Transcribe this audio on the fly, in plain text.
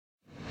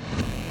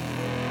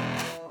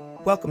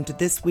Welcome to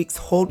this week's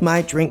Hold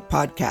My Drink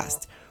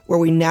podcast, where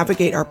we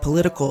navigate our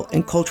political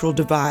and cultural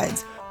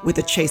divides with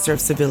a chaser of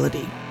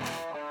civility.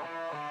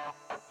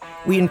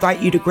 We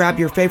invite you to grab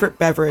your favorite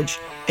beverage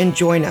and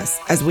join us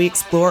as we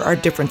explore our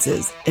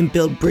differences and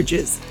build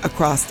bridges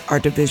across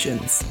our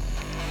divisions.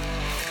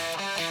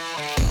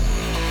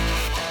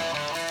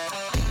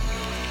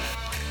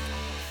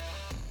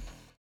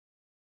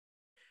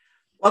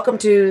 Welcome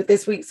to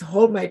this week's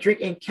Hold My Drink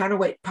and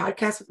Counterweight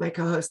podcast with my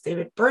co-host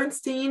David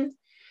Bernstein.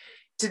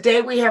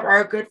 Today we have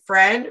our good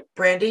friend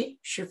Brandy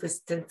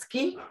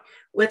Shufutinsky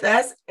with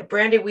us.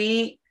 Brandy,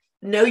 we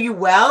know you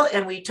well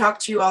and we talk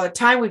to you all the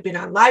time. We've been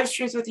on live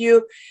streams with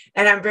you,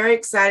 and I'm very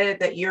excited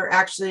that you're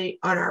actually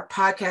on our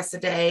podcast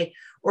today.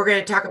 We're going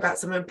to talk about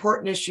some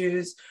important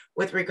issues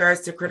with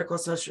regards to critical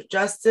social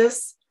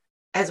justice,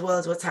 as well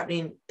as what's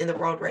happening in the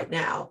world right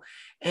now.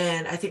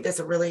 And I think that's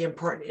a really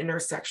important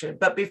intersection.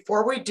 But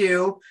before we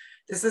do,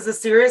 this is a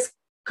serious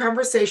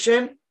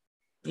conversation.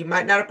 You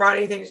might not have brought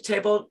anything to the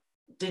table.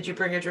 Did you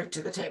bring a drink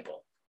to the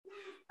table?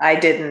 I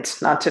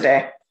didn't, not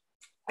today.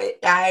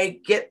 I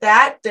get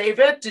that.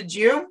 David, did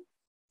you?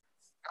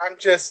 I'm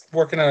just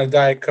working on a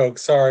Diet Coke.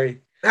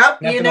 Sorry. Oh,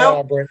 you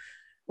know,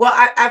 well,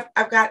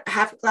 I've got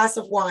half a glass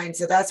of wine,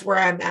 so that's where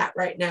I'm at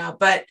right now.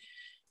 But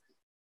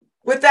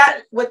with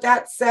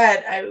that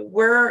said,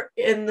 we're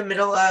in the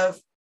middle of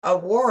a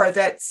war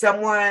that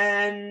some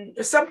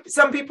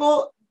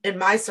people in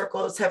my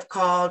circles have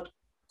called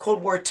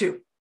Cold War II.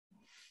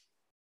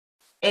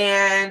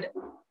 And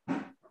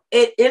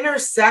it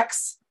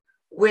intersects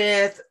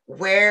with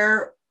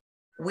where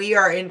we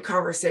are in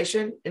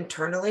conversation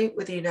internally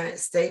with the United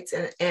States.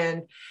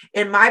 And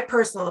in my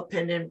personal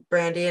opinion,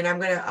 Brandy, and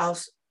I'll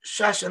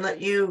shush and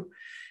let you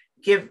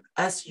give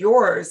us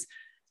yours,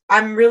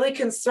 I'm really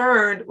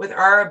concerned with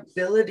our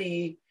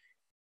ability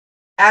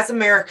as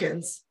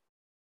Americans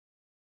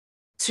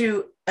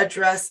to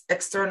address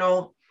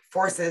external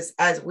forces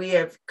as we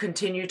have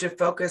continued to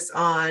focus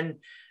on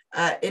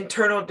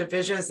internal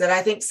divisions that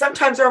I think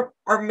sometimes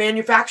are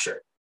manufactured.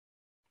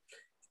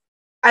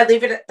 I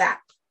leave it at that.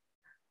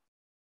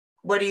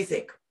 What do you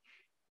think?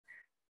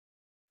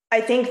 I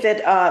think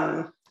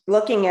that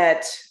looking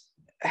at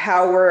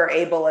how we're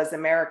able as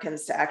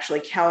Americans to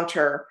actually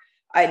counter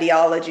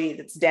ideology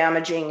that's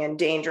damaging and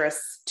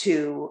dangerous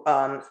to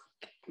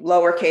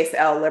lowercase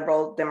l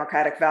liberal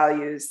democratic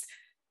values,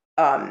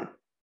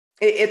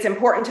 it's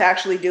important to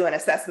actually do an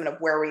assessment of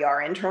where we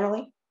are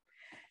internally.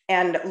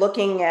 And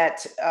looking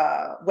at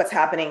what's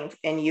happening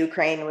in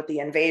Ukraine with the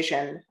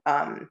invasion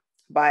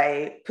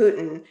by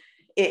Putin,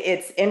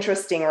 it's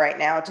interesting right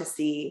now to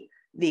see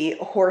the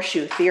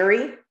horseshoe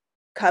theory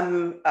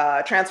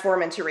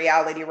transform into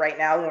reality right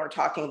now when we're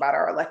talking about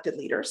our elected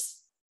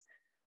leaders,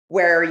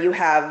 where you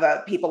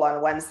have people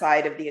on one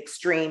side of the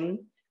extreme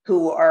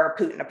who are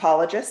Putin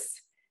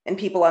apologists and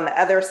people on the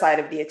other side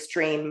of the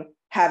extreme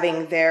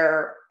having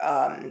their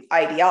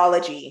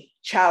ideology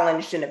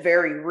challenged in a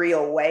very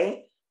real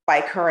way by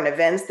current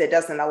events that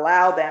doesn't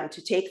allow them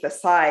to take the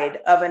side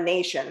of a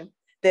nation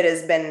that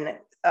has been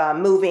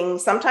moving,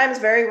 sometimes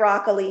very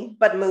rockily,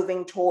 but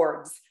moving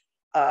towards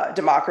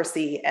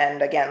democracy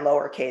and, again,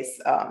 lowercase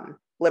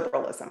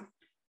liberalism.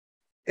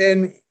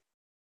 In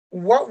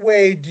what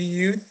way do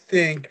you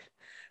think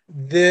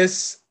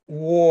this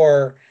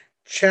war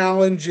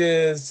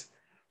challenges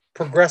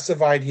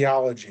progressive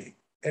ideology,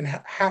 and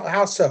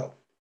how so?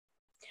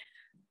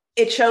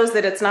 It shows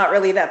that it's not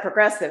really that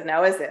progressive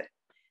now, is it?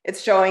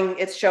 It's showing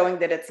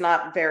that it's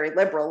not very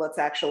liberal. It's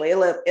actually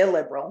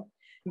illiberal,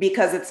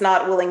 because it's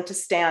not willing to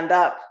stand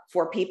up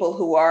for people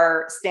who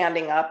are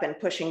standing up and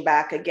pushing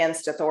back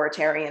against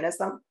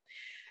authoritarianism.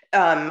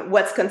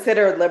 What's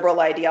considered liberal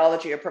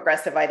ideology or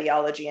progressive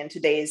ideology in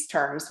today's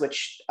terms,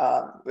 which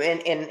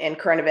in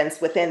current events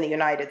within the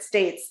United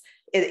States,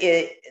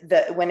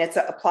 when it's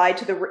applied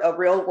to a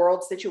real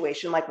world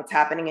situation like what's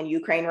happening in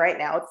Ukraine right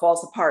now, it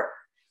falls apart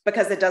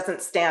because it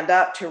doesn't stand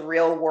up to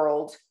real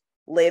world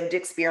lived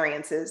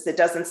experiences. It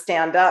doesn't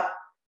stand up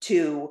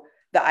to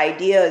the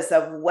ideas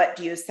of what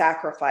do you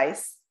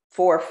sacrifice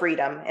for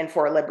freedom and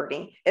for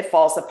liberty. It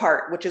falls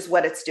apart, which is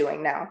what it's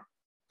doing now.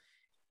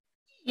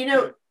 You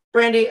know,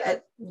 Brandy,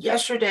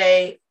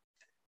 yesterday,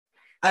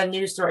 a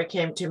news story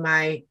came to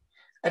my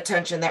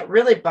attention that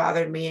really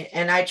bothered me.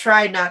 And I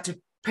try not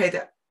to pay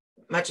that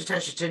much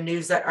attention to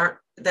news that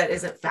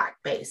isn't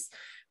fact-based.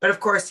 But of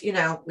course, you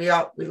know, we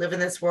live in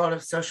this world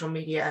of social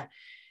media.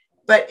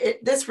 But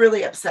this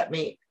really upset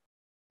me.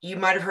 You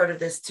might have heard of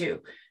this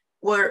too,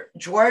 where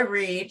Joy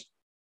Reid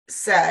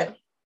said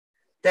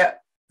that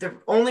the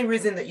only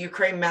reason that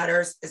Ukraine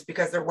matters is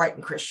because they're white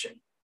and Christian.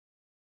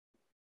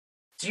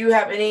 Do you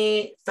have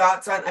any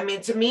thoughts on, I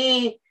mean, to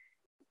me,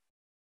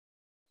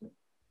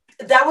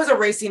 that was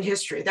erasing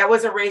history. That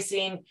was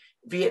erasing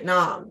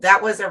Vietnam.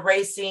 That was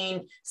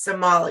erasing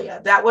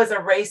Somalia. That was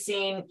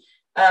erasing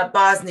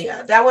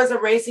Bosnia. That was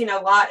erasing a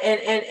lot.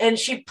 And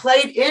she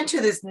played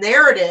into this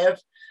narrative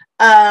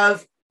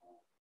of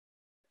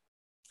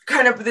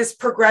kind of this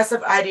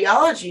progressive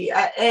ideology.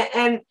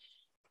 And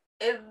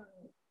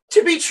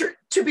to be true,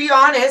 to be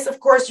honest, of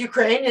course,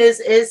 Ukraine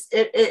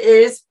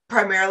is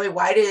primarily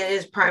white. It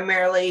is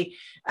primarily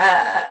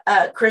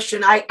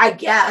Christian. I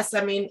guess.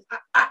 I mean,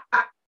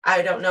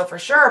 I don't know for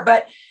sure,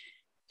 but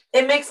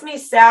it makes me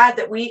sad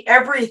that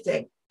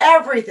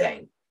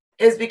everything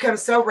has become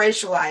so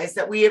racialized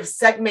that we have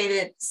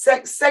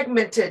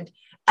segmented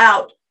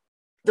out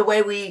the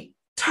way we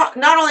talk,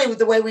 not only with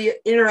the way we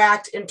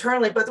interact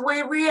internally, but the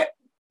way we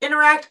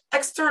interact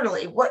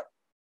externally. What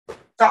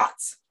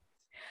thoughts?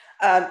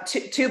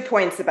 2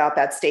 points about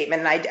that statement.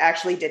 And I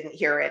actually didn't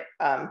hear it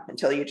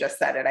until you just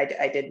said it.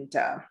 I didn't.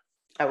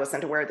 I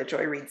wasn't aware that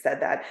Joy Reid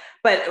said that.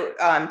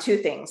 But 2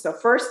 things. So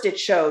first, it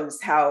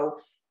shows how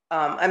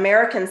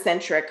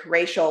American-centric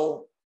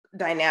racial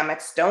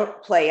dynamics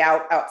don't play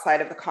out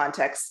outside of the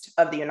context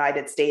of the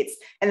United States.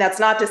 And that's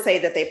not to say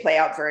that they play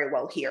out very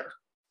well here.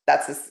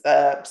 That's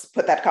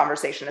put that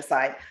conversation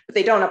aside. But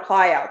they don't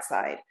apply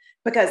outside.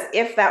 Because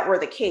if that were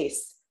the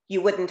case,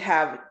 you wouldn't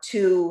have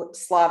 2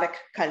 Slavic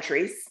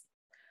countries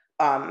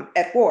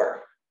at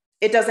war.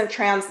 It doesn't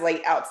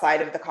translate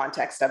outside of the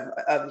context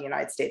of the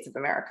United States of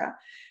America.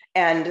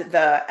 And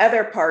the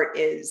other part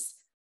is,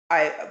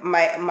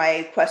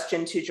 my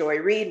question to Joy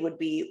Reid would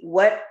be,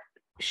 what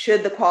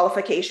should the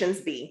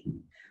qualifications be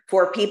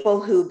for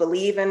people who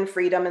believe in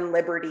freedom and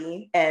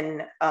liberty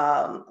and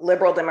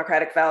liberal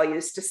democratic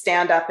values to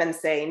stand up and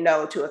say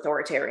no to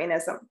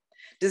authoritarianism?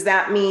 Does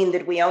that mean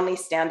that we only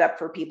stand up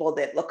for people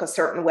that look a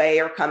certain way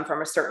or come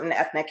from a certain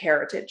ethnic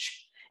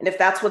heritage? And if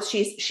that's what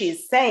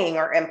she's saying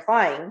or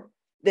implying,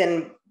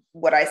 then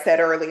what I said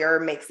earlier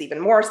makes even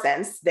more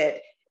sense,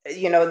 that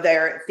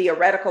their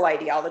theoretical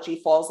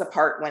ideology falls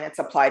apart when it's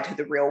applied to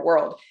the real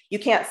world. You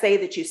can't say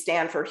that you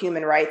stand for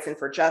human rights and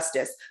for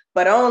justice,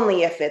 but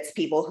only if it's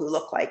people who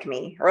look like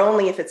me, or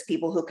only if it's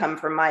people who come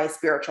from my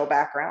spiritual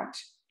background.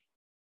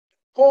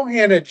 Paul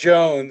Hannah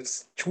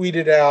Jones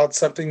tweeted out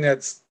something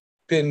that's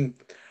been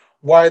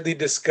widely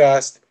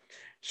discussed.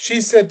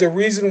 She said the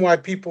reason why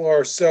people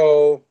are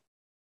so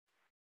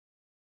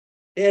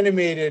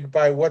animated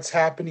by what's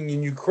happening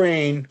in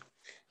Ukraine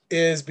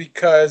is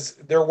because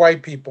they're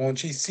white people, and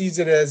she sees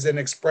it as an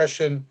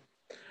expression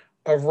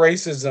of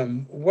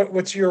racism.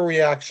 What's your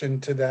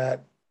reaction to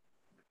that?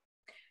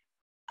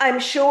 I'm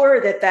sure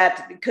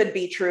that could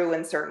be true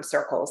in certain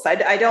circles.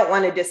 I don't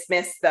want to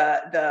dismiss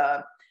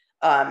the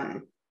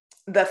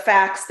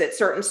facts that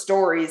certain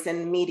stories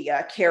in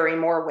media carry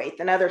more weight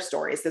than other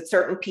stories, that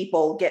certain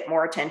people get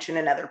more attention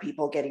and other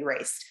people get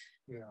erased.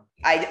 Yeah.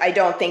 I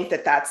don't think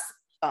that that's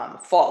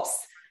false.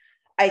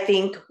 I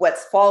think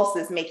what's false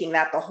is making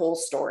that the whole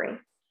story.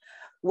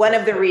 One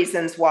of the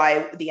reasons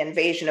why the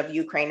invasion of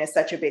Ukraine is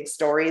such a big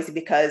story is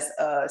because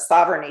a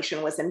sovereign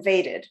nation was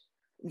invaded.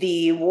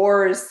 The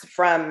wars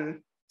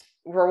from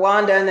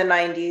Rwanda in the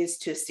 90s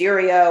to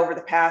Syria over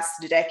the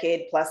past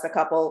decade plus a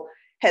couple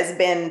has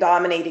been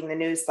dominating the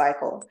news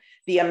cycle.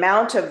 The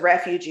amount of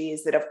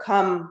refugees that have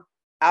come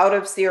out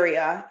of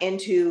Syria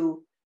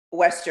into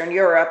Western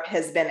Europe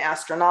has been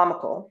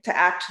astronomical. To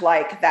act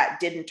like that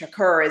didn't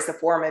occur is a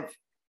form of,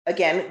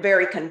 again,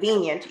 very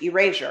convenient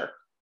erasure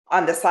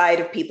on the side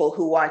of people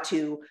who want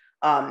to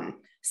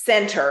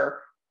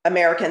center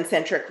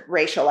American-centric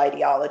racial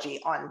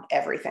ideology on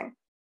everything.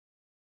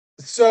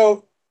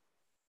 So,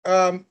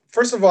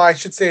 first of all, I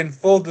should say, in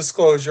full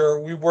disclosure,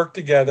 we work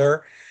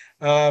together.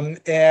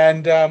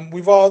 And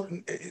we've all,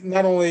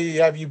 not only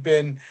have you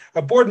been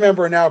a board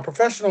member and now a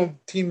professional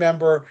team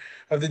member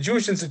of the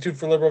Jewish Institute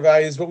for Liberal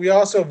Values, but we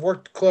also have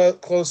worked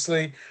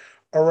closely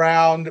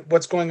around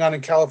what's going on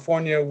in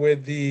California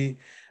with the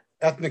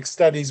ethnic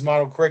studies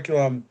model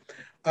curriculum.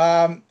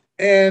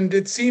 And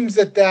it seems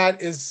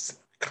that is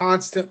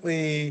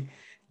constantly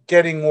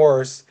getting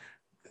worse.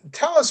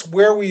 Tell us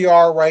where we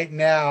are right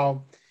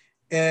now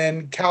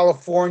in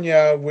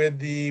California with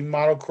the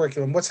model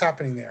curriculum. What's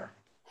happening there?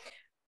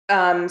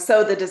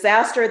 So the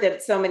disaster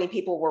that so many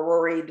people were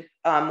worried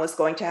was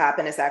going to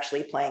happen is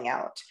actually playing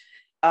out.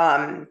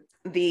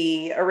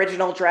 The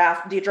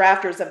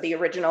drafters of the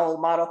original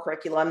model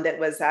curriculum that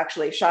was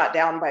actually shot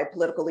down by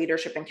political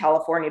leadership in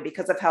California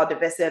because of how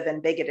divisive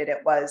and bigoted it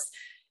was,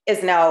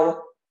 is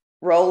now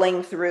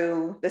rolling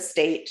through the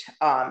state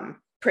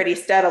pretty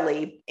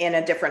steadily in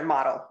a different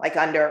model, like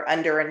under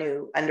a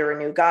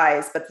new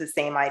guise, but the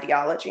same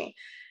ideology.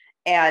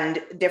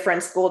 And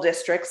different school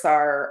districts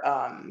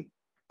are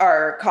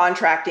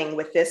contracting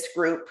with this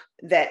group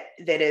that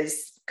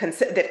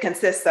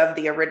consists of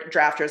the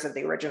drafters of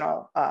the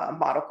original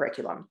model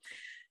curriculum.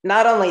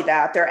 Not only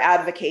that, they're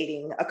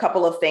advocating a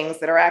couple of things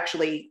that are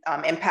actually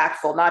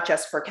impactful, not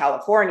just for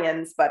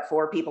Californians, but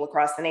for people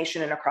across the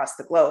nation and across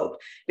the globe,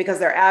 because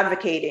they're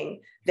advocating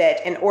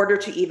that in order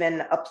to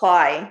even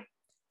apply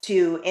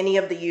to any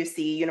of the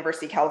UC,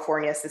 University of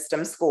California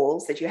system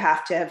schools, that you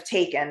have to have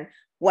taken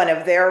one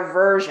of their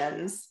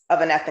versions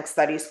of an ethnic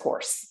studies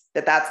course.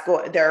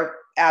 They're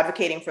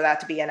advocating for that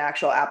to be an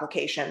actual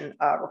application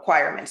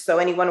requirement. So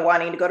anyone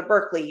wanting to go to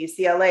Berkeley,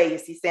 UCLA,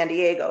 UC San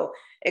Diego,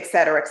 et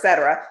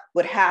cetera,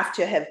 would have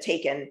to have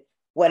taken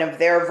one of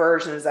their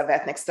versions of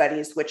ethnic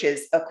studies, which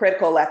is a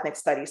critical ethnic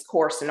studies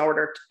course, in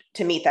order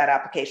to meet that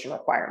application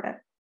requirement.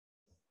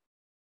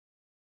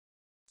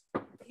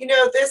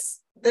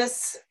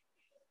 this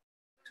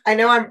I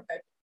know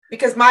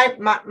because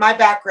my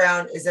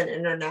background is in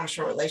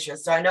international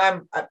relations. So I know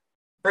I'm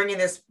pulling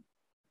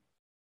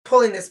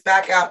this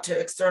back out to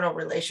external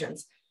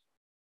relations.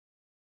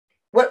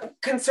 What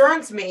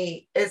concerns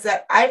me is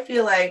that I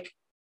feel like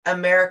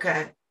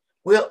America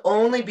will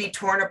only be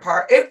torn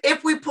apart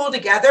if we pull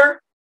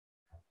together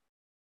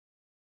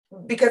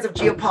because of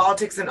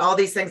geopolitics and all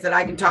these things that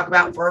I can talk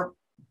about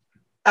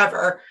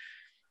forever.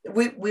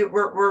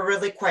 We're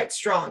really quite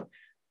strong.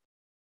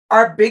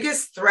 Our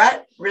biggest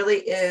threat really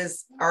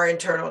is our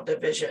internal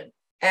division.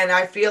 And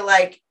I feel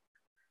like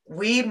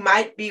we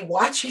might be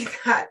watching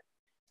that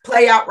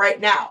play out right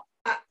now.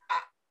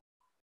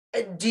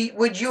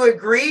 Would you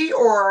agree,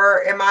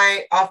 or am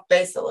I off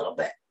base a little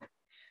bit?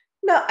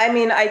 No, I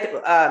mean, I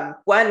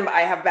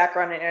have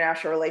background in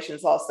international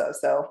relations also,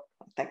 so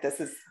I think this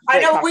is. I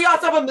know we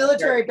also have a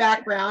military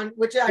background,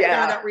 which I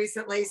found out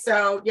recently.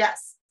 So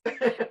yes.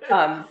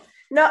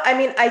 No, I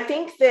mean, I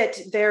think that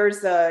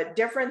there's a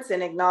difference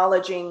in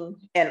acknowledging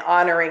and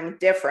honoring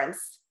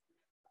difference,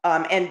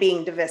 and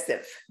being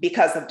divisive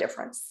because of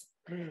difference.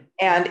 Mm.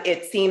 And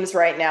it seems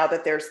right now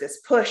that there's this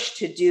push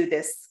to do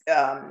this,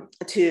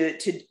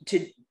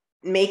 to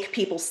make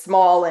people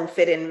small and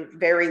fit in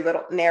very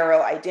little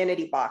narrow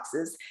identity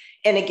boxes.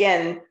 And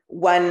again,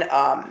 one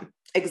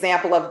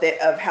example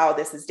of how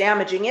this is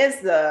damaging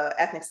is the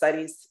ethnic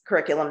studies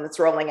curriculum that's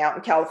rolling out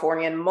in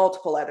California and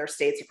multiple other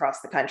states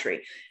across the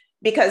country.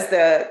 Because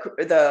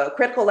the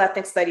critical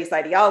ethnic studies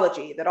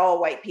ideology that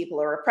all white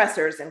people are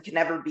oppressors and can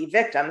never be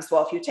victims,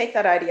 well, if you take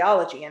that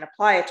ideology and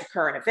apply it to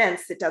current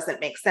events, it doesn't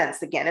make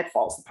sense. Again, it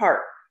falls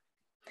apart.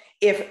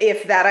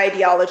 If that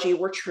ideology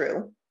were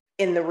true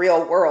in the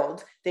real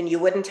world, then you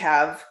wouldn't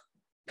have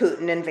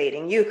Putin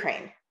invading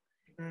Ukraine.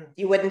 Mm.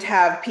 You wouldn't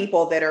have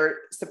people that are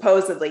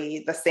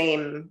supposedly the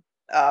same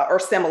or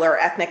similar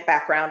ethnic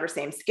background or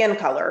same skin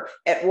color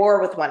at war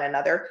with one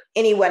another.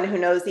 Anyone who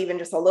knows even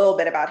just a little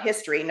bit about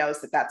history knows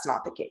that that's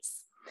not the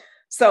case.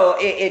 So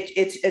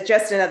it's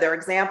just another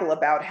example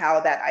about how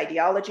that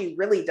ideology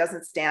really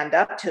doesn't stand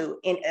up to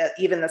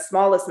even the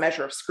smallest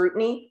measure of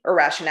scrutiny or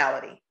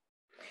rationality.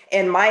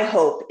 And my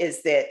hope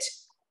is that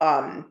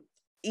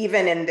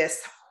even in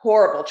this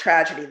horrible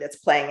tragedy that's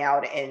playing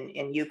out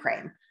in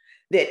Ukraine,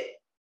 that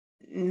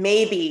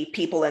maybe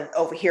people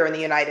over here in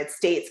the United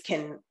States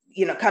can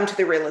come to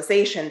the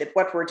realization that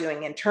what we're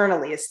doing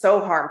internally is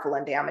so harmful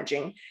and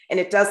damaging, and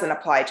it doesn't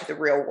apply to the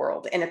real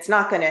world. And it's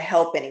not going to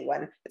help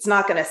anyone. It's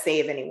not going to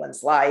save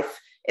anyone's life.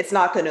 It's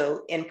not going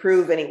to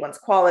improve anyone's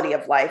quality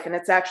of life. And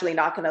it's actually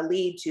not going to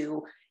lead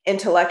to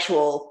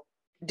intellectual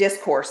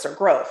discourse or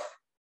growth.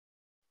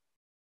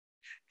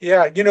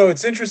 Yeah,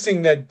 it's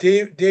interesting that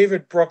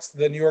David Brooks,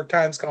 the New York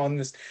Times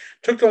columnist,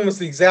 took almost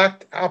the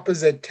exact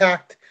opposite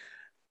tact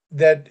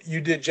that you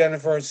did,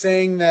 Jennifer,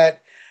 saying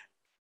that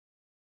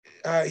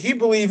he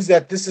believes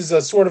that this is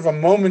a sort of a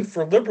moment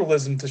for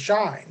liberalism to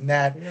shine.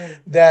 That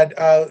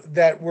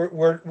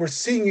we're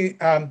seeing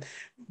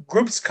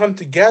groups come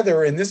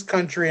together in this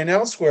country and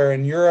elsewhere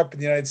in Europe and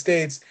the United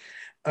States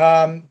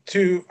on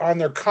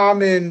their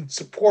common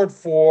support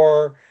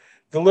for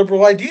the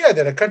liberal idea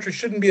that a country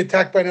shouldn't be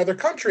attacked by another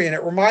country, and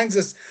it reminds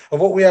us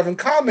of what we have in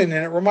common,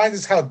 and it reminds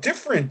us how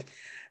different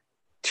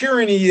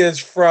tyranny is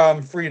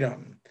from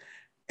freedom.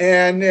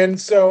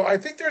 And so I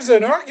think there's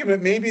an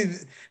argument, maybe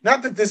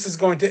not that this is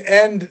going to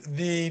end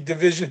the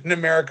division in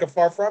America,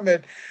 far from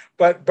it,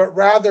 but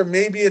rather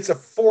maybe it's a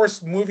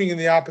force moving in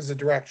the opposite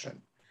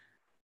direction.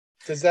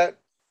 Does that?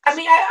 I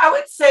mean, I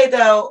would say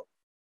though,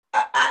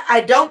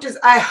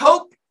 I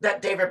hope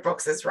that David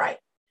Brooks is right,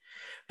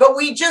 but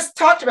we just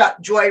talked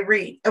about Joy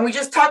Reid and we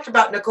just talked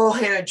about Nicole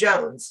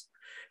Hannah-Jones,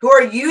 who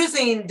are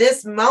using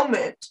this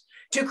moment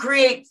to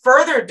create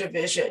further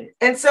division.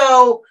 And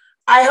so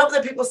I hope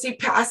that people see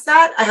past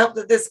that. I hope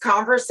that this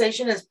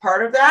conversation is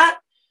part of that.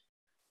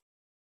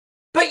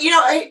 But,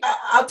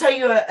 I'll tell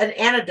you an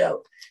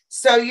anecdote.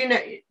 So,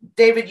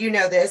 David,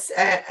 this.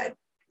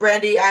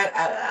 Brandy,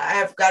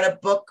 I've got a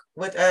book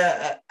with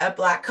a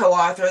Black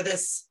co-author.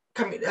 This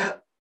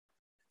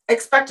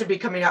expect to be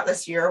coming out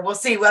this year. We'll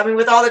see. I mean,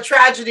 with all the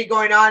tragedy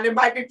going on, it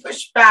might be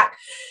pushed back.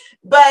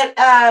 But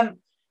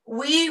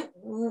we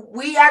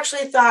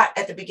actually thought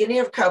at the beginning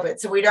of COVID,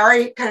 so we'd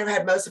already kind of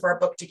had most of our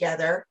book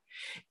together.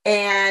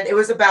 And it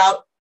was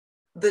about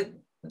the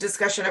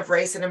discussion of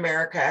race in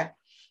America.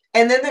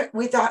 And then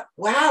we thought,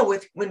 wow,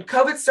 when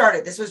COVID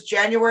started, this was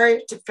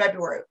January to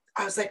February.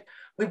 I was like,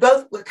 we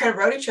kind of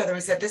wrote each other. We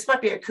said, this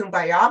might be a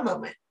kumbaya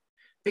moment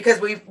because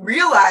we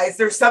realized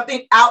there's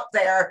something out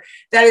there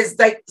that is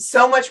like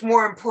so much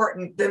more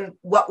important than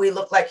what we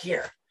look like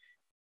here.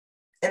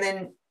 And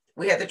then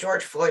we had the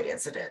George Floyd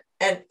incident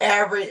and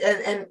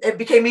it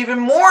became even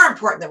more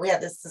important that we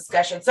had this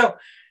discussion. So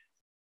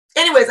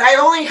anyways, I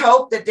only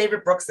hope that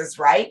David Brooks is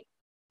right.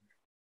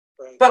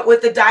 But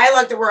with the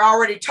dialogue that we're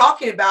already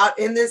talking about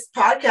in this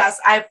podcast,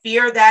 I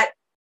fear that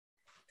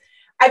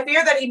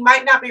he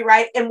might not be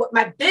right. And what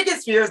my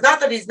biggest fear is not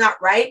that he's not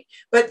right,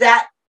 but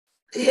that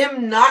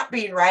him not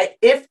being right,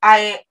 if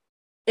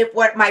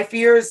what my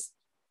fears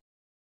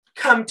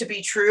come to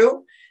be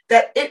true,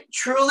 that it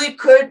truly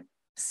could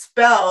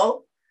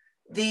spell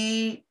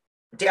the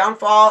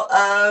downfall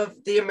of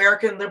the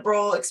American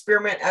liberal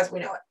experiment as we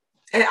know it.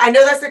 And I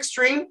know that's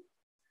extreme,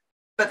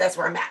 but that's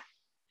where I'm at.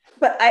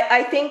 But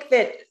I think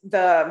that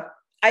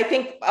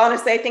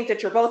honestly, I think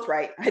that you're both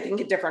right. I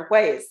think in different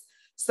ways.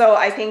 So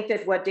I think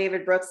that what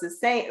David Brooks is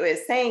saying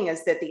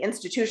is that the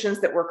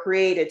institutions that were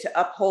created to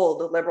uphold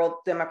the liberal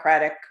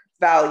democratic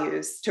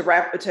values, to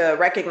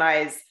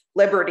recognize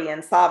liberty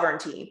and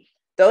sovereignty,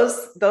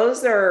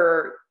 those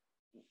are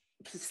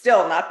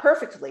still not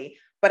perfectly,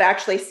 but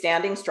actually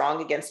standing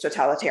strong against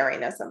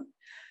totalitarianism.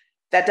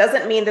 That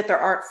doesn't mean that there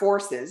aren't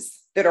forces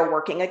that are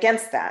working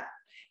against that.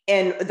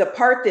 And the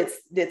part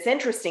that's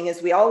interesting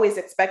is we always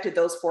expected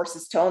those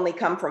forces to only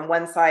come from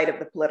one side of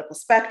the political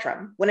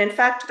spectrum, when in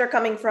fact they're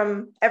coming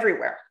from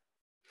everywhere.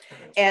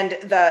 And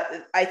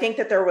I think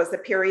that there was a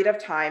period of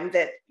time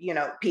that,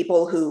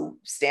 people who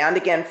stand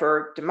again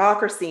for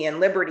democracy and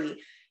liberty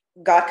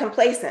got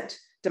complacent.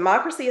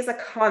 Democracy is a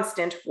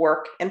constant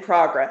work in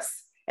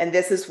progress. And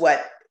this is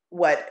what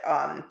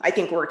I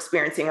think we're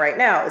experiencing right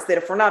now, is that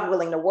if we're not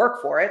willing to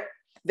work for it,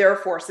 there are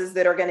forces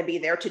that are going to be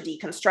there to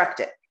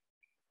deconstruct it.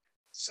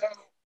 So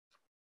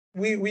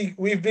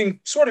we've been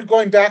sort of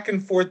going back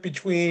and forth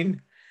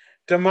between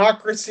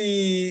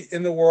democracy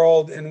in the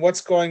world and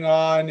what's going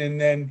on,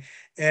 and then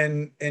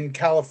in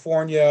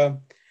California,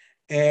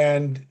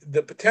 and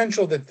the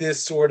potential that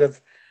this sort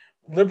of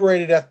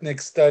liberated ethnic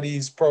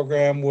studies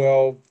program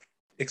will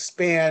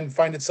expand,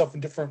 find itself in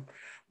different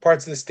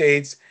parts of the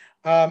states,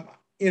 and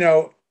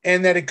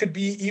that it could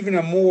be even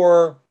a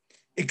more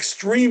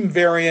extreme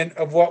variant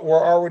of what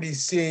we're already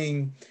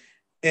seeing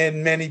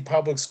in many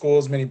public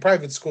schools, many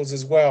private schools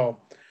as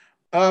well.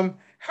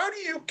 How do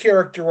you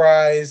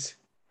characterize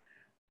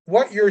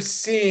what you're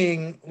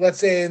seeing, let's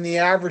say, in the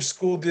average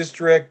school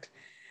district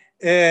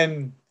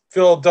in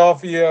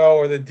Philadelphia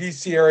or the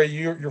DC area?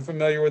 You're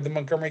familiar with the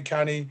Montgomery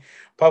County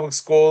public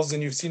schools,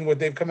 and you've seen what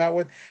they've come out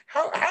with.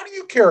 How do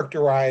you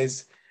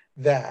characterize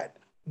that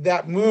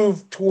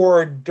move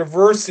toward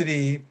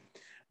diversity,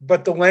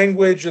 but the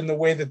language and the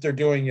way that they're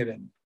doing it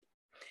in?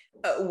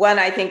 One,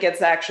 I think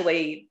it's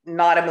actually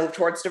not a move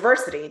towards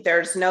diversity.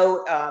 There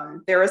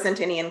isn't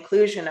any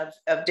inclusion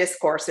of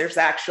discourse. There's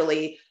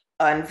actually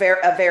a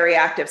very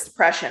active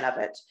suppression of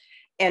it.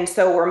 And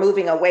so we're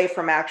moving away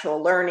from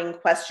actual learning,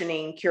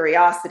 questioning,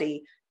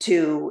 curiosity,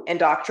 to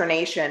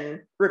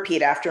indoctrination,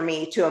 repeat after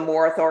me, to a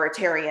more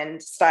authoritarian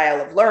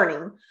style of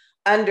learning.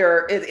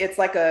 It's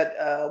like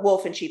a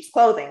wolf in sheep's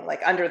clothing,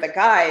 like under the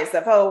guise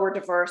of, oh, we're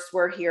diverse,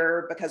 we're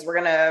here because we're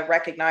going to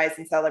recognize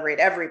and celebrate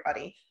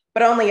everybody,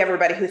 but only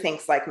everybody who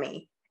thinks like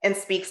me and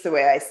speaks the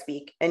way I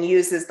speak and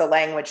uses the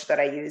language that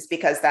I use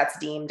because that's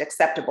deemed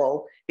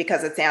acceptable,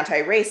 because it's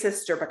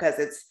anti-racist, or because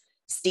it's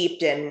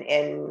steeped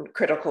in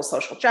critical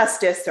social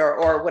justice,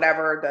 or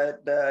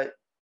whatever the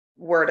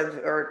word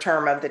or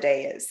term of the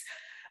day is.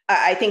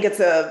 I think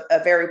it's a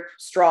very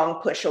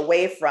strong push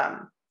away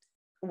from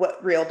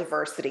what real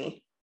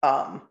diversity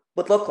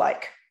would look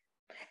like.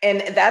 And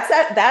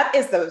that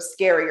is the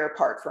scarier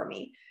part for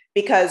me,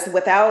 because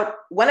without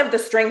one of the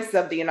strengths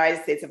of the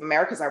United States of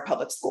America is our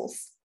public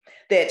schools,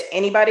 that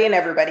anybody and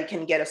everybody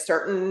can get a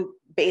certain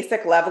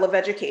basic level of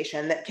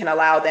education that can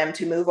allow them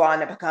to move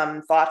on and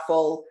become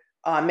thoughtful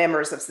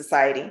members of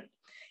society.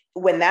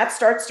 When that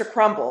starts to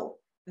crumble,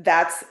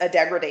 that's a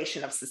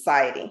degradation of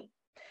society.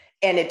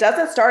 And it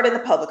doesn't start in the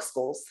public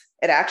schools.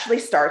 It actually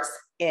starts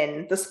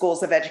in the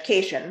schools of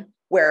education,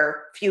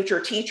 where future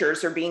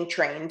teachers are being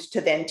trained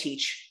to then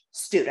teach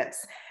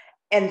students.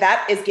 And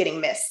that is getting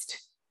missed.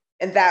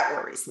 And that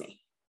worries me.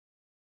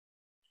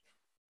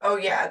 Oh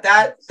yeah,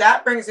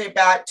 that brings me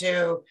back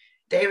to,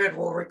 David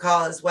will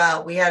recall as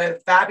well, we had a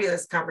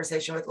fabulous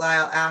conversation with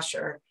Lyle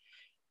Asher,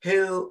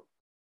 who,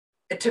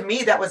 to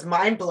me, that was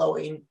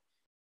mind-blowing,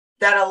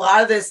 that a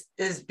lot of this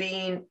is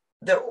being,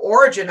 the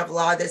origin of a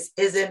lot of this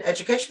is in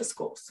education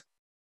schools.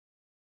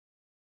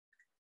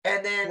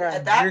 And then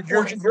at that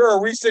point, you're a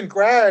recent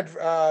grad.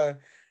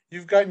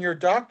 You've gotten your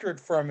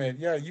doctorate from it.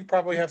 Yeah, you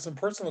probably have some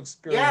personal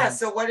experience. Yeah.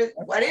 So what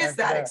is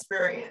that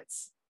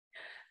experience?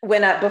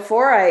 When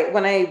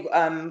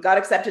I got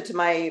accepted to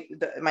my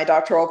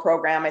doctoral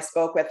program, I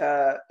spoke with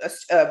a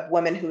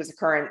woman who is a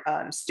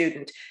current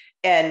student,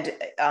 and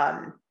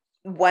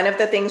one of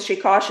the things she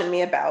cautioned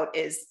me about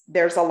is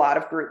there's a lot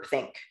of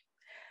groupthink.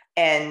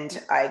 And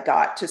I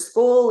got to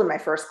school in my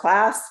first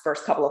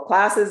couple of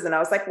classes, and I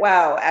was like,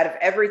 wow, out of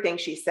everything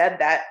she said,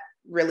 that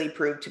really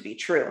proved to be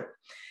true.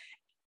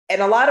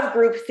 And a lot of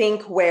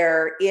groupthink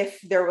where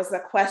if there was a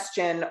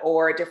question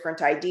or a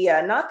different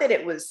idea, not that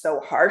it was so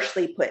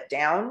harshly put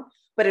down,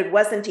 but it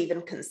wasn't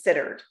even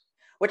considered,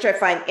 which I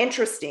find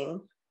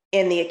interesting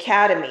in the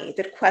academy,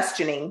 that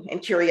questioning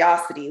and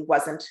curiosity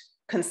wasn't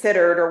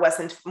considered or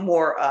wasn't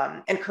more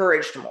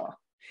encouraged more.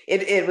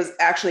 It was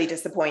actually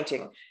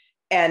disappointing.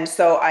 And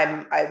so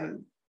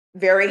I'm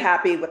very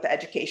happy with the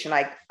education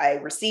I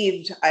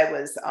received. I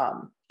was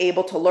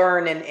able to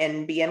learn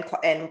and be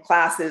in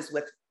classes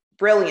with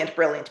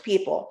brilliant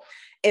people.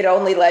 It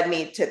only led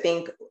me to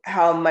think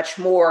how much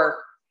more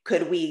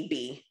could we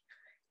be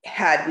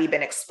had we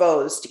been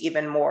exposed to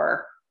even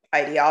more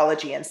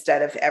ideology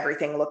instead of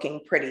everything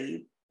looking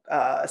pretty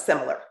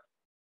similar.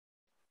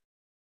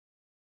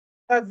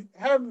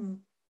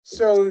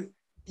 So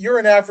you're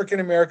an African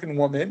American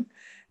woman.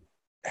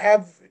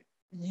 Have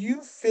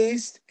you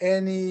faced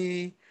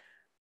any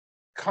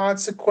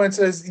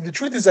consequences? The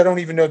truth is, I don't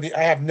even know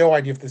I have no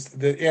idea if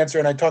the answer,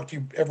 and I talk to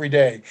you every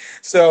day.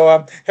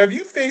 So, have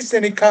you faced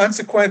any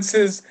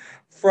consequences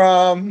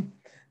from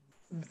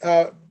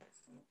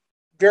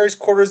various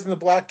quarters in the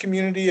Black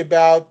community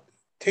about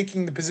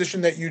taking the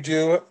position that you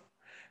do?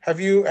 Have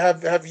you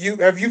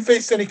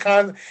faced any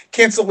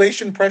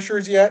cancellation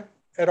pressures yet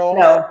at all?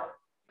 No,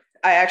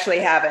 I actually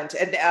haven't.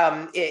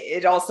 And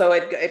it also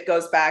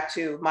goes back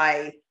to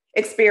my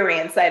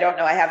experience. I don't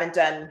know. I haven't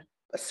done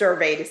a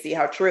survey to see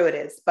how true it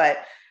is, but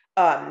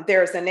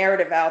there's a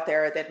narrative out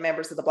there that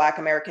members of the Black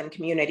American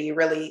community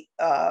really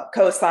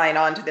co-sign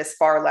on to this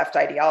far left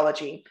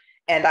ideology.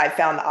 And I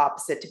found the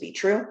opposite to be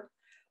true.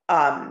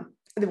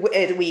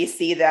 We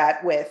see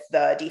that with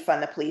the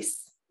defund the police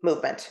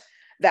movement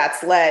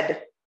that's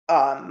led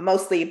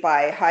mostly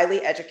by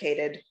highly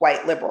educated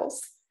white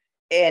liberals,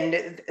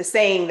 and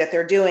saying that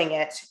they're doing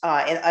it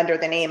under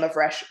the name of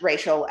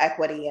racial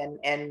equity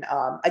and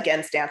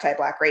against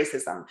anti-Black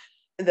racism.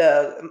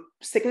 The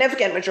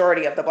significant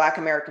majority of the Black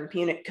American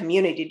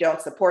community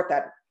don't support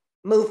that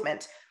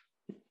movement.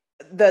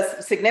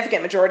 The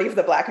significant majority of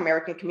the Black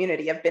American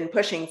community have been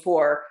pushing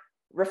for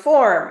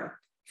reform,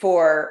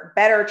 for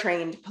better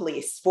trained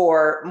police,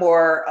 for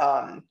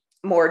more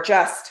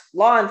just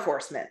law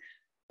enforcement.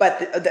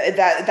 But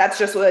that's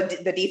just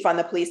what the defund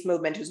the police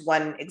movement is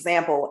one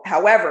example.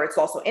 However, it's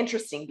also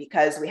interesting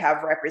because we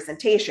have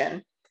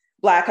representation,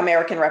 Black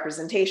American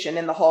representation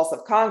in the halls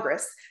of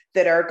Congress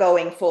that are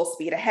going full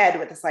speed ahead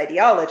with this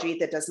ideology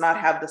that does not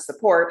have the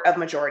support of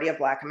majority of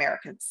Black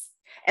Americans.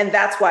 And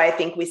that's why I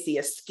think we see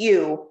a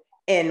skew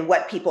in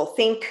what people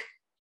think.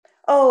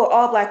 Oh,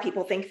 all Black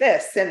people think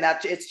this, and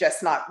that it's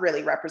just not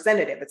really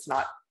representative. It's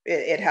not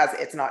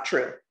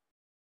true.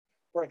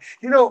 Right.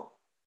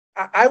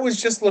 I was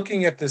just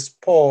looking at this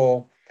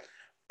poll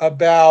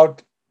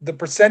about the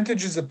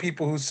percentages of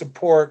people who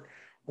support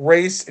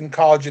race in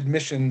college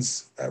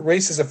admissions.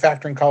 Race is a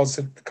factor in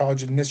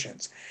college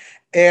admissions,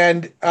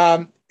 and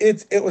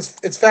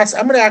it's fast.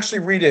 I'm going to actually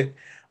read it.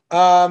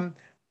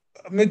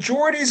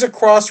 Majorities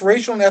across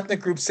racial and ethnic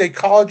groups say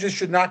colleges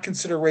should not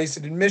consider race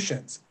in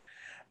admissions,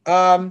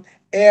 and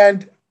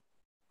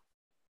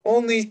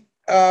only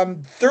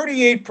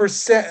 38%,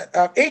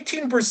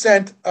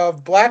 18%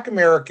 of Black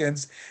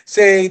Americans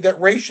say that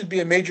race should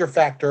be a major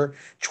factor,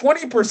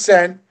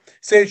 20%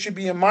 say it should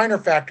be a minor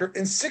factor,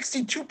 and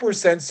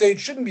 62% say it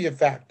shouldn't be a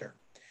factor.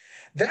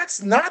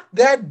 That's not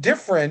that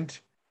different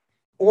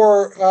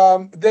or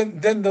than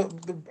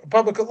the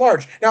public at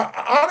large. Now,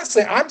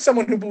 honestly, I'm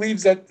someone who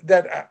believes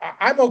that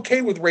I'm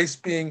okay with race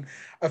being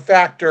a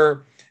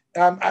factor.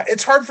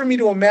 It's hard for me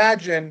to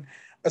imagine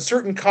a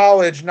certain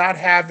college not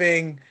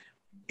having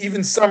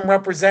even some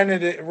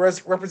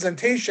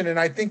representation, and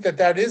I think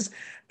that is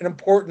an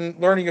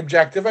important learning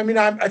objective. I mean,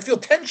 I feel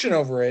tension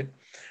over it,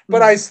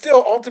 but I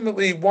still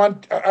ultimately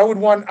I would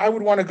want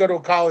to go to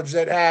a college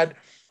that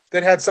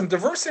had some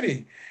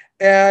diversity,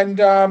 and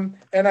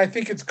I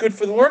think it's good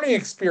for the learning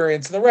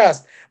experience and the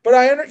rest. But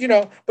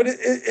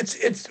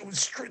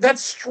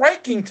that's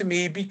striking to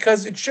me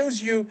because it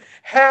shows you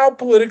how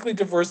politically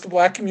diverse the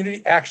Black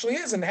community actually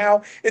is, and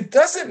how it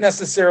doesn't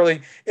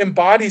necessarily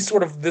embody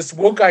sort of this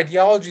woke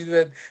ideology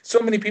that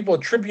so many people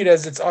attribute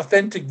as its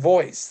authentic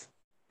voice.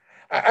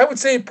 I would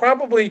say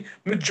probably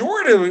the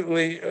majority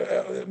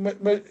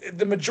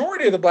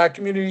of the Black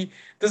community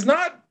does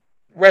not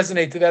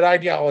resonate to that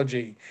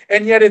ideology,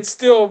 and yet it's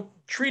still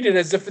treated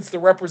as if it's the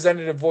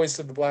representative voice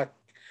of the Black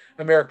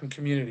American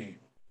community.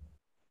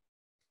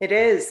 It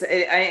is,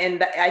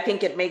 and I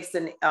think it makes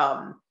an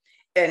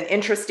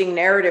interesting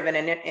narrative and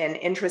an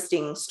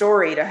interesting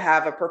story to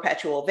have a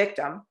perpetual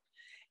victim.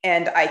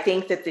 And I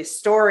think that the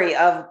story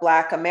of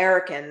Black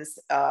Americans,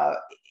 out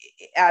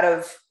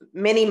of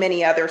many,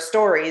 many other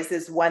stories,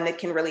 is one that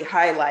can really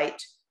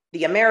highlight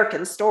the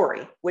American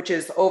story, which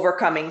is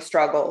overcoming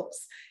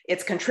struggles.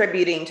 It's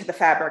contributing to the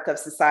fabric of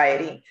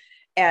society.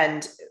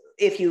 And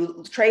if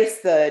you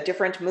trace the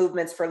different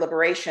movements for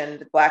liberation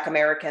that Black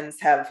Americans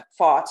have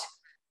fought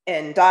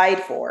and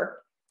died for,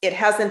 it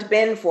hasn't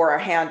been for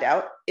a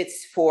handout.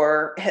 It's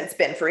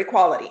been for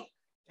equality.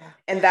 Yeah.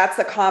 And that's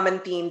a common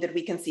theme that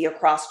we can see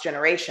across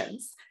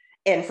generations.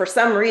 And for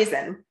some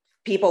reason,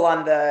 people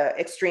on the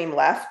extreme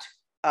left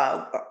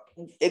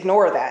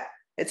ignore that.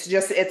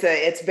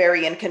 It's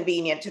very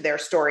inconvenient to their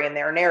story and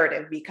their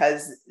narrative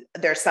because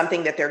there's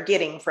something that they're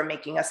getting from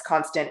making us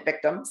constant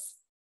victims.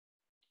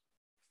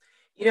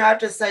 I have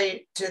to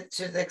say,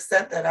 to the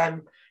extent that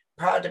I'm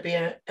proud to be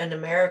an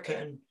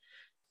American,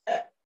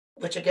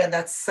 which again,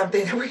 that's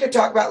something that we could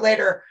talk about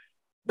later,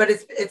 but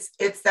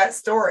it's that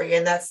story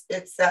and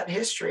it's that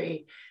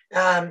history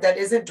that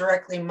isn't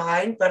directly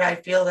mine, but I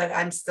feel that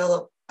I'm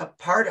still a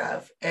part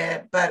of.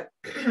 But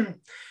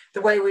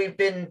the way we've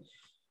been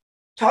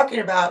talking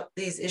about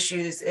these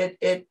issues,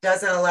 it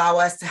doesn't allow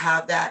us to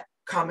have that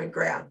common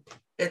ground.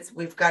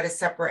 We've got to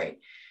separate.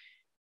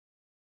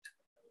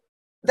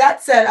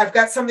 That said, I've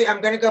got something, I'm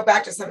going to go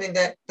back to something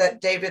that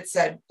David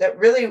said that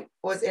really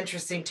was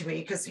interesting to me,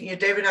 because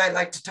David and I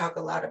like to talk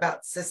a lot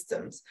about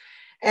systems.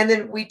 And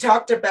then we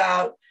talked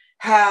about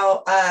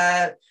how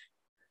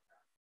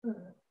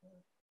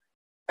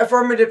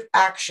affirmative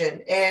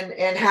action,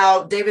 and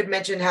how David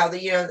mentioned how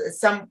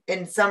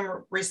in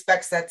some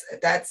respects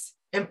that's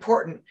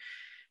important.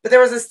 But there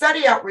was a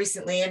study out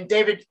recently, and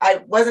David,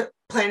 I wasn't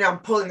planning on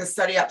pulling the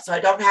study up, so I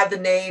don't have the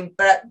name,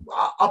 but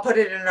I'll put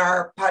it in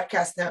our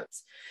podcast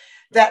notes,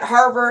 that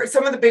Harvard,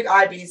 some of the big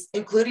Ivies,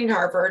 including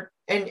Harvard,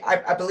 and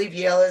I believe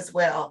Yale as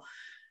well,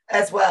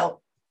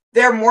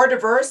 they're more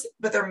diverse,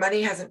 but their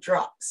money hasn't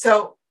dropped.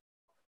 So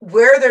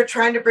where they're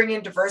trying to bring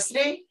in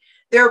diversity,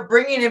 they're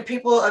bringing in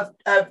people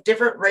of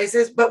different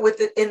races, but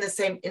in the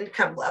same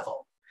income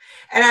level.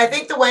 And I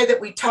think the way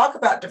that we talk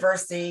about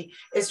diversity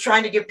is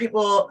trying to give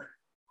people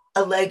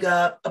a leg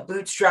up, a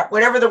bootstrap,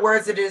 whatever the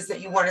words it is that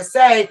you want to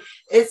say.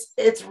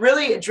 It's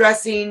really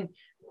addressing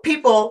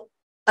people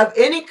of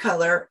any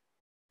color,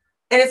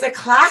 and it's a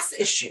class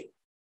issue.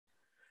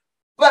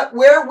 But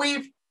where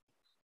we've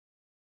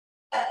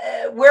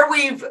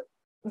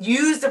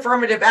used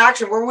affirmative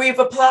action, where we've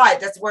applied,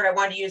 that's the word I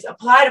want to use,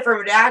 applied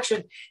affirmative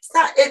action,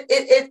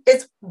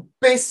 it's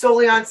based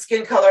solely on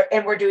skin color,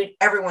 and we're doing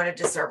everyone a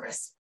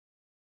disservice.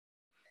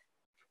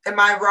 Am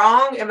I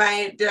wrong?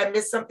 Did I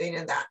miss something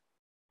in that?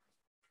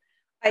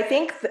 I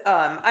think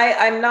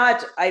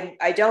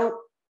I don't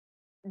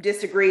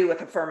disagree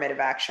with affirmative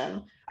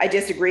action. I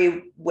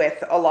disagree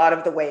with a lot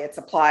of the way it's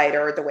applied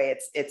or the way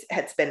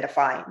it's been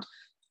defined.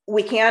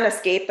 We can't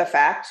escape the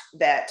fact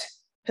that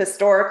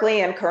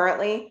historically and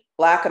currently,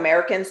 Black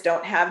Americans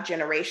don't have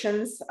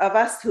generations of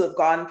us who have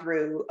gone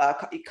through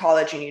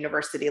college and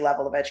university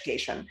level of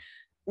education,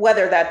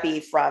 whether that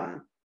be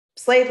from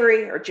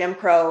slavery or Jim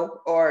Crow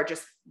or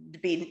just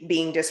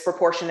being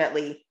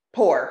disproportionately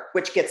poor,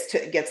 which gets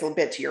a little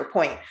bit to your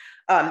point.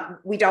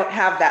 We don't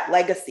have that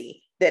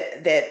legacy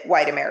that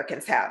white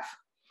Americans have.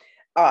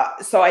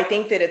 So I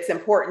think that it's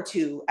important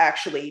to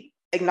actually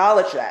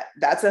acknowledge that.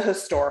 That's a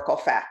historical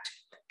fact.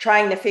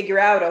 Trying to figure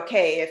out,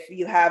 okay, if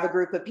you have a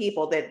group of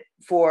people that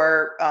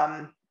for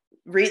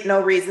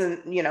no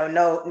reasons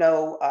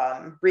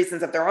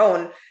of their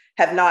own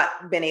have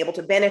not been able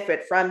to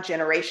benefit from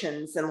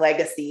generations and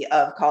legacy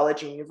of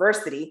college and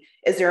university,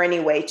 is there any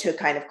way to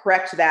kind of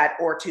correct that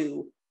or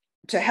to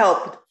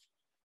help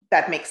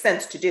that makes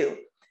sense to do?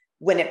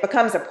 When it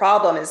becomes a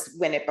problem is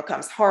when it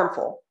becomes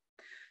harmful.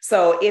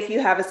 So if you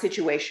have a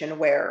situation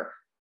where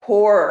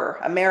poor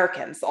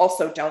Americans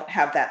also don't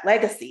have that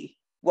legacy,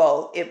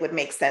 well, it would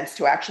make sense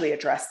to actually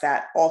address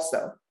that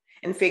also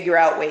and figure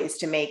out ways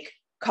to make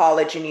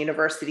college and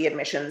university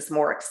admissions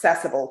more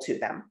accessible to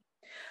them.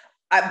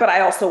 But I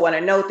also want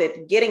to note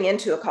that getting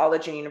into a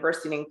college and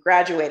university and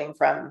graduating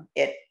from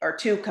it are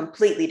two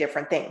completely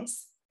different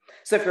things.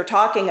 So if you're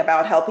talking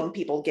about helping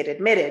people get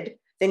admitted,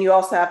 then you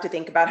also have to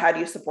think about how do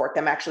you support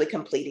them actually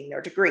completing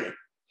their degree.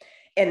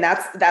 And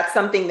that's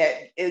something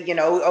that,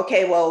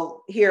 okay,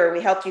 well, here, we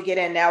helped you get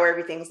in, now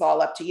everything's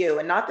all up to you.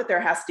 And not that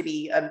there has to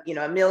be a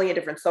million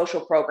different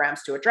social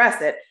programs to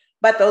address it,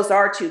 but those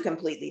are two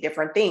completely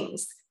different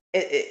things,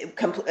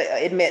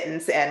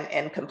 admittance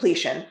and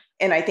completion.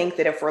 And I think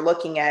that if we're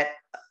looking at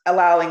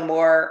allowing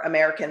more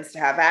Americans to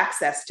have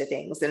access to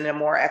things in a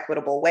more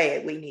equitable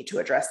way, we need to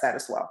address that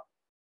as well.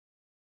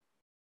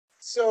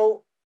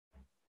 So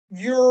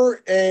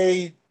you're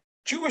a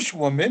Jewish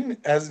woman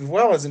as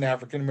well as an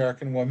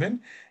African-American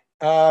woman.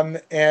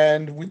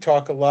 And we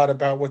talk a lot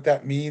about what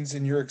that means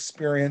in your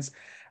experience.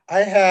 I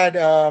had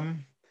a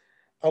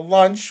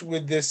lunch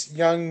with this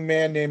young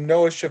man named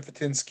Noah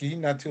Shufutinsky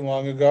not too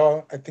long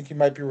ago. I think he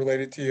might be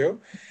related to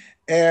you.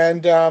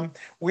 And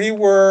we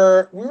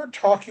were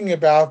talking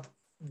about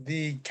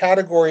the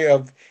category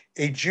of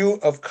a Jew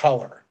of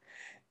color.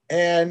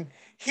 And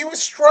he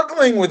was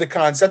struggling with the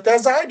concept,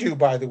 as I do,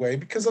 by the way,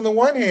 because on the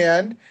one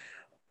hand,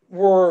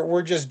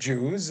 we're just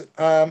Jews.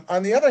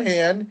 On the other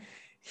hand,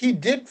 he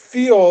did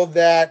feel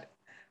that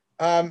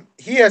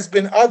he has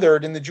been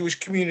othered in the Jewish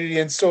community,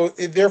 and so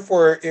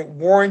therefore it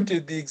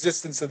warranted the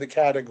existence of the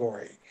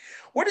category.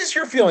 What is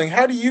your feeling?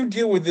 How do you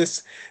deal with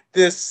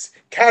this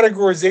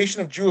categorization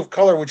of Jew of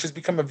color, which has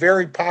become a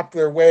very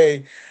popular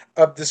way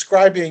of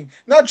describing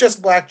not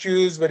just Black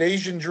Jews, but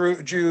Asian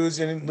Jews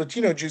and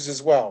Latino Jews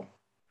as well?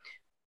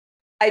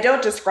 I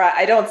don't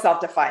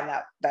self-define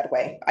that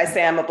way. I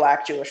say I'm a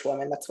Black Jewish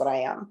woman. That's what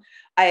I am.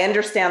 I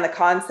understand the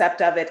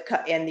concept of it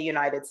in the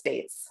United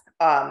States.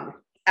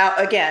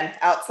 Again,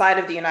 outside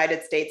of the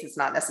United States, it's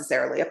not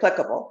necessarily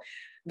applicable.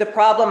 The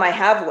problem I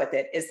have with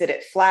it is that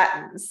it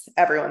flattens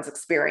everyone's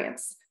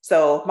experience.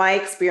 So my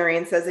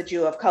experience as a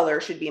Jew of color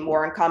should be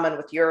more in common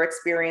with your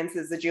experience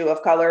as a Jew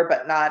of color,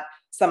 but not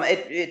some.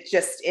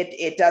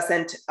 It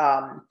doesn't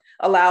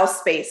allow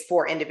space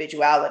for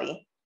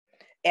individuality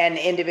and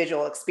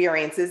individual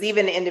experiences,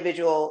 even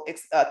individual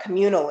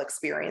communal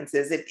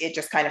experiences. It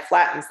just kind of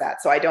flattens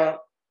that. So I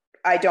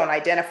don't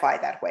identify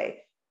that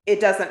way. it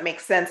doesn't make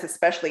sense,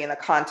 especially in the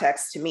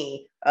context to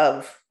me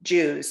of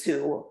Jews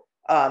who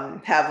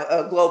have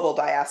a global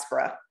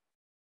diaspora.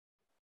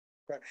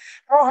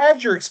 How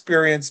has your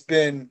experience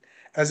been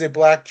as a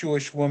Black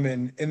Jewish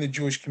woman in the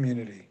Jewish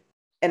community?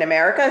 In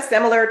America,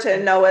 similar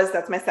to Noah's,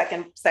 that's my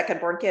second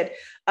born kid,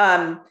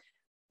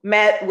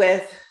 met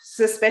with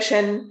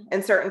suspicion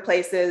in certain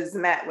places,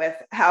 met with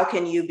how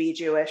can you be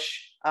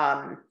Jewish?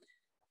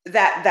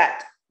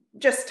 That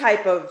just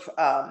type of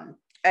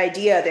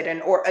idea that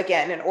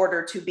in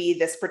order to be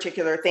this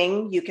particular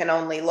thing, you can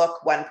only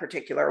look one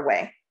particular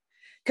way,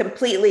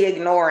 completely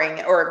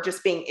ignoring or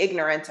just being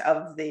ignorant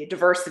of the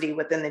diversity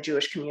within the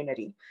Jewish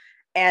community.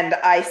 And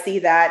I see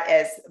that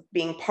as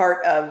being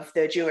part of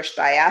the Jewish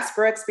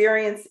diaspora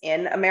experience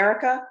in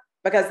America,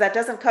 because that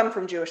doesn't come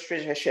from Jewish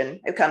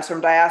tradition. It comes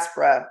from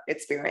diaspora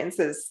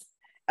experiences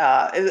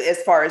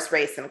as far as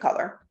race and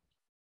color.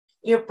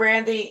 You know,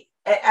 Brandy,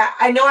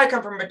 I know I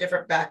come from a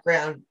different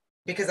background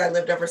because I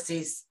lived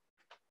overseas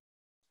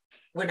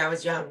when I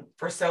was young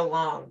for so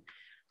long.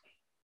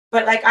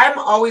 But like, I'm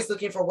always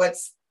looking for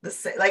what's the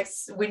same. Like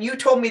when you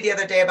told me the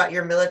other day about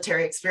your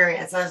military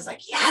experience, I was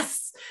like,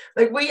 yes,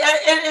 like and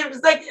it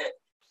was like,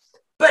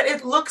 but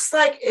it looks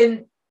like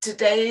in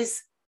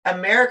today's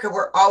America,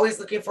 we're always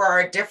looking for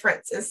our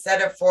difference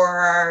instead of for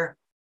our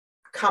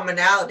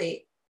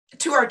commonality,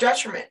 to our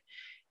detriment.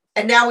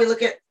 And now we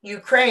look at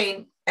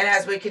Ukraine, and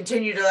as we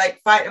continue to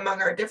like fight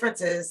among our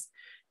differences,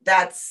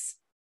 that's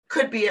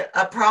could be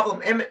a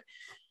problem. And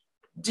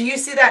do you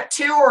see that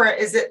too, or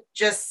is it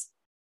just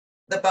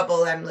the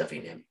bubble I'm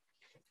living in?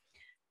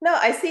 No,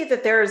 I see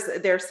that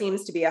there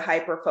seems to be a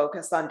hyper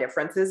focus on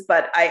differences,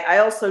 but I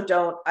also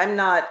don't. I'm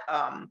not.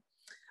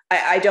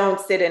 I don't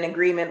sit in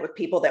agreement with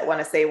people that want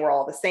to say we're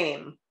all the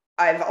same.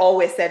 I've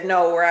always said,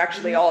 no, we're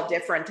actually all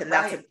different. And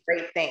that's a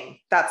great thing.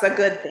 That's a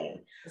good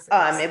thing.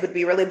 It would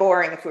be really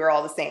boring if we were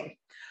all the same.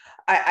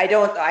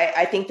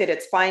 I think that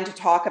it's fine to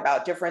talk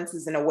about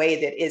differences in a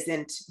way that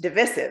isn't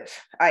divisive.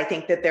 I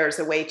think that there's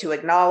a way to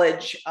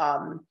acknowledge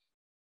that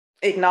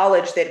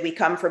we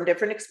come from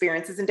different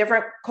experiences and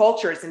different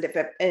cultures and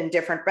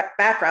different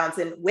backgrounds.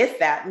 And with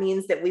that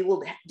means that we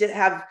will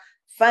have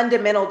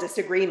fundamental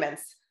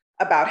disagreements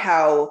about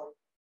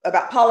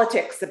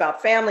politics,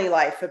 about family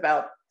life,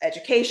 about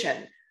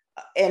education.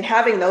 And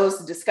having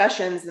those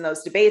discussions and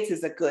those debates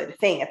is a good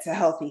thing. It's a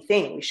healthy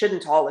thing. We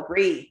shouldn't all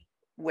agree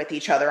with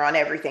each other on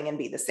everything and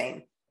be the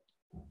same.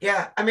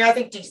 Yeah. I mean, I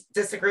think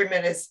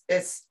disagreement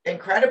is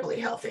incredibly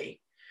healthy.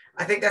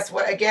 I think that's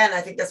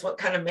what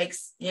kind of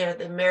makes,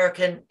 the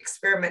American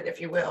experiment,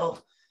 if you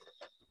will,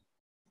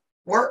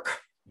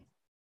 work.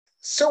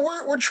 So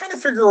we're trying to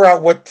figure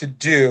out what to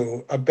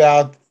do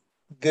about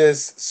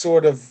this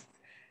sort of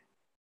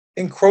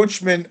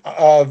encroachment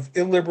of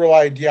illiberal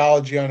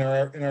ideology in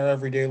our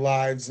everyday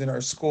lives, in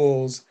our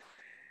schools.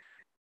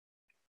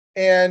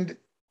 And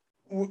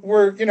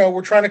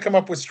we're trying to come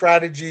up with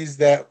strategies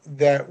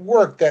that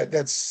work,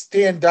 that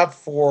stand up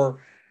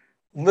for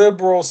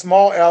liberal,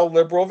 small L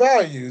liberal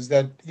values,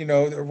 that,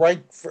 the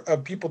right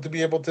of people to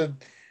be able to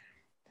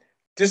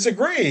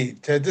disagree,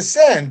 to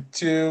dissent,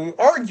 to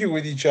argue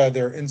with each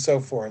other, and so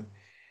forth.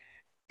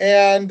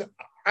 And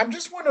I'm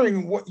just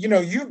wondering what,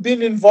 you've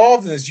been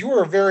involved in this. You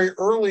were a very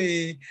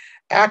early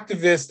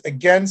activist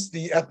against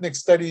the ethnic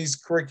studies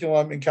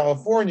curriculum in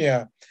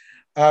California.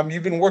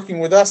 You've been working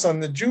with us on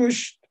the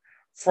Jewish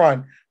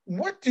front.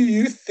 What do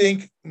you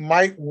think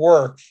might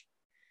work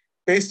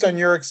based on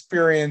your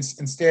experience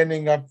in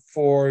standing up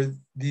for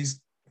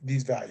these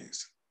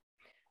values?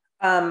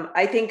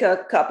 I think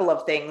a couple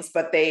of things,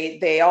 but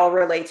they all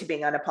relate to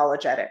being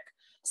unapologetic.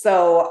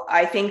 So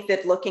I think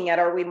that looking at,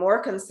 are we more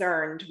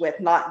concerned with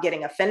not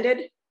getting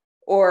offended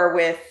or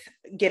with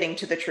getting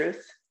to the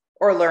truth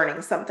or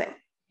learning something?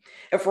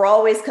 If we're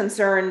always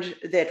concerned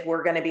that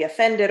we're going to be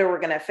offended or we're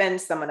going to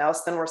offend someone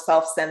else, then we're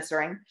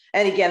self-censoring.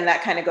 And again,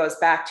 that kind of goes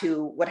back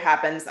to what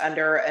happens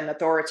under an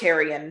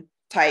authoritarian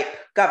type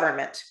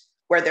government,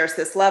 where there's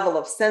this level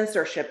of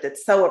censorship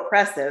that's so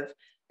oppressive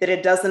that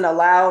it doesn't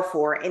allow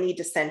for any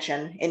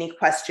dissension, any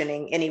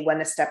questioning, anyone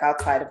to step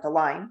outside of the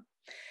line.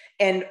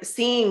 And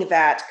seeing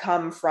that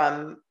come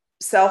from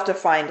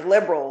self-defined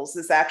liberals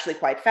is actually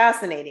quite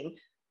fascinating.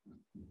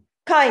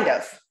 Kind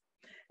of.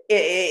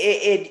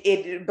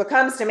 It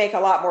becomes to make a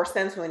lot more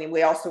sense when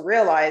we also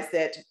realize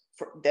that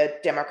the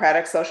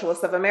Democratic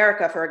Socialists of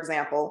America, for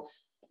example,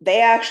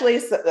 they actually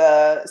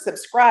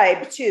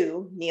subscribe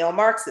to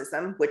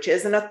neo-Marxism, which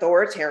is an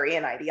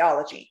authoritarian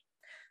ideology.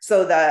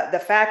 So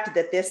the fact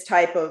that this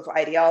type of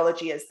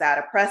ideology is that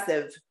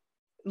oppressive,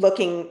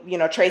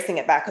 tracing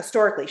it back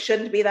historically,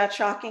 shouldn't be that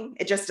shocking.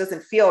 It just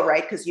doesn't feel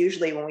right, because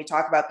usually when we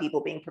talk about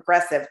people being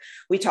progressive,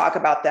 we talk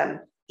about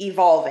them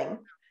evolving,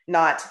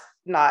 not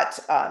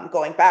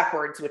going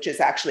backwards, which is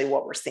actually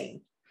what we're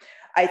seeing.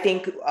 I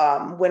think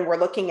when we're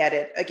looking at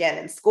it again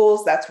in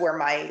schools, that's where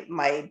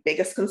my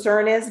biggest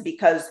concern is,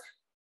 because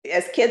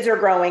as kids are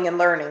growing and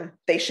learning,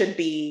 they should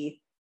be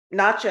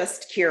not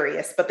just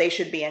curious, but they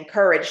should be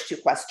encouraged to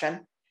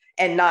question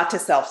and not to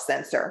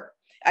self-censor.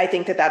 I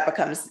think that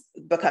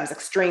becomes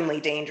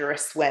extremely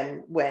dangerous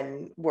when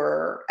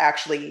we're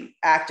actually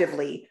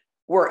actively,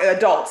 we're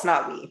adults,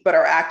 not we, but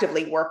are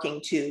actively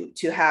working to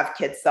have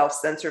kids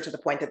self-censor to the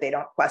point that they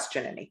don't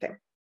question anything.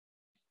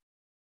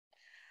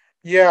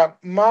 Yeah,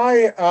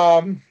 my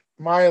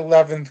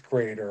 11th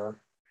grader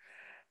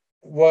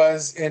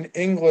was in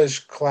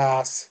English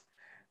class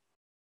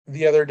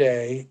the other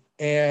day,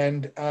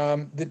 and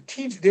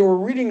they were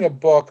reading a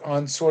book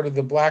on sort of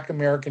the Black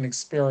American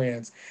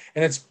experience,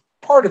 and it's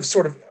part of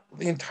sort of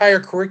the entire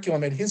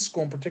curriculum at his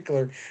school in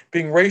particular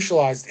being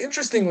racialized.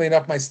 Interestingly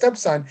enough, my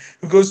stepson,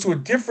 who goes to a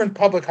different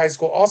public high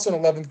school, also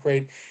in 11th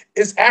grade,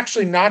 is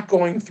actually not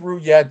going through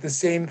yet the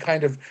same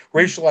kind of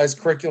racialized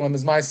curriculum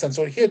as my son.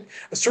 So it hit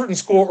a certain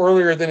school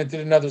earlier than it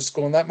did another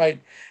school, and that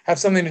might have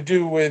something to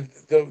do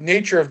with the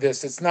nature of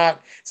this. It's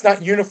not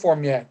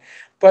uniform yet.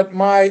 But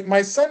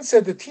my son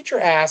said the teacher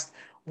asked,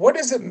 what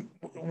is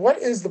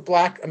the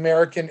Black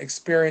American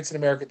experience in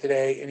America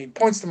today? And he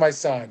points to my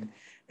son.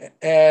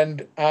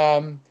 And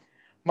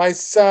my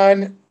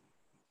son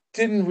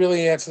didn't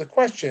really answer the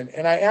question.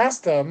 And I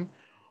asked him,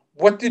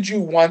 what did you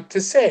want to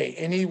say?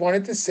 And he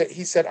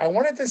said, I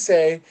wanted to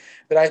say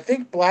that I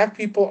think Black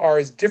people are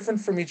as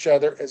different from each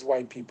other as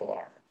white people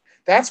are.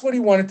 That's what he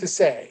wanted to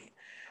say.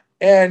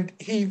 And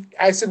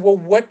I said, well,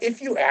 what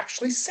if you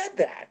actually said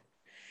that?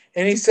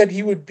 And he said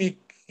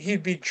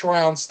he'd be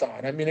trounced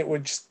on. I mean, it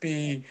would just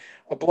be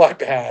a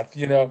bloodbath,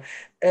 you know.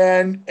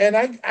 And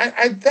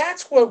I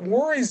that's what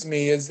worries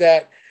me is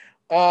that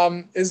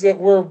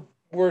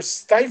we're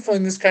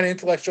stifling this kind of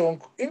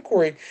intellectual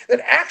inquiry that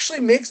actually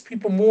makes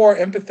people more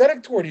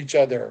empathetic toward each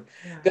other.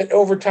 Yeah. That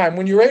over time,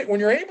 when you're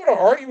able to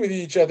argue with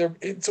each other,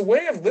 it's a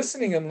way of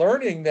listening and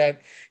learning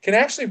that can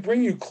actually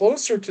bring you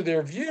closer to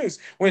their views.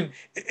 When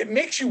it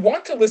makes you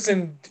want to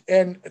listen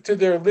and to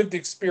their lived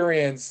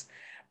experience.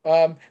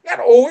 Not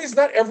always,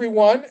 not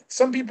everyone.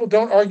 Some people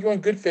don't argue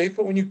in good faith,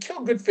 but when you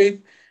kill good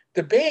faith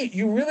debate,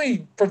 you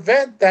really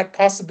prevent that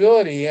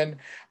possibility. And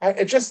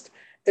I'm just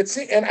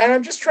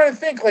trying to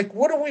think, like,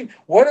 what do I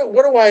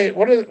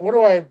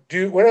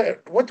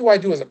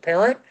do as a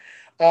parent?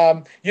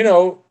 You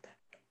know,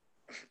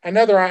 I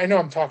know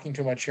I'm talking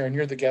too much here, and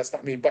you're the guest,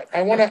 not me. But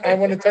I want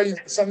to tell you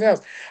something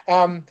else.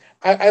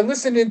 I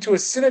listened into a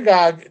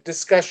synagogue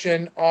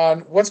discussion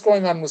on what's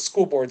going on with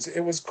school boards. It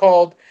was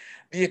called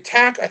the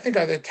attack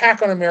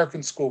on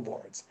American school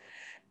boards.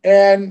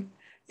 And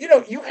you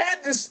know, you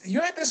had this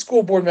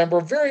school board member,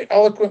 a very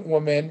eloquent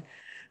woman,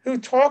 who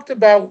talked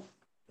about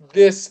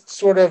this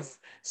sort of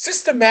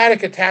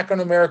systematic attack on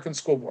American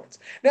school boards.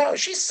 Now,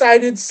 she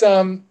cited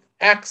some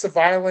acts of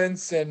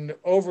violence and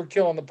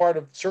overkill on the part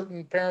of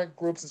certain parent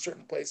groups in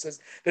certain places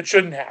that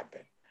shouldn't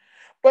happen.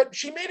 But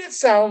she made it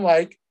sound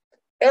like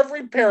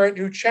every parent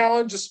who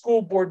challenged a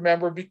school board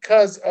member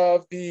because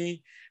of the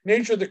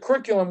nature of the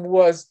curriculum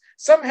was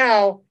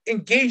somehow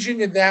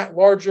engaging in that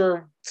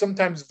larger,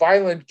 sometimes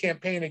violent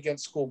campaign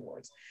against school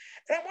boards.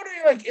 And I'm wondering,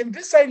 like, in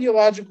this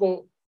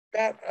ideological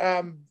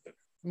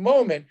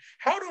moment,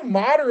 how do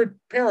moderate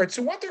parents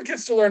who want their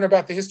kids to learn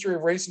about the history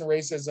of race and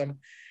racism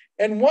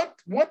and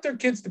want their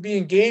kids to be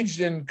engaged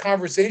in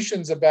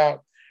conversations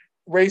about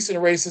race and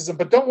racism,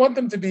 but don't want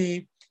them to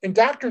be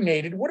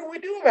indoctrinated, what do we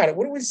do about it?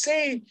 What do we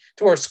say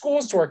to our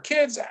schools, to our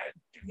kids?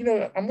 You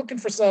know, I'm looking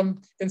for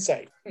some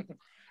insight.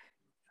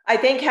 I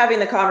think having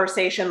the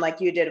conversation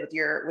like you did with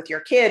your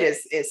kid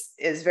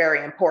is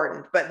very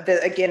important. But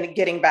again,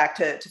 getting back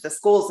to the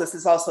schools, this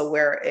is also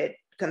where it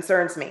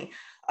concerns me.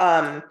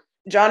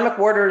 John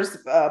McWhorter's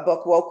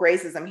book, Woke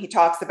Racism, he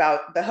talks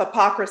about the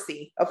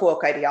hypocrisy of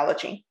woke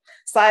ideology.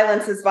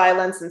 Silence is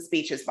violence and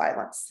speech is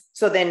violence.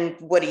 So then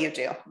what do you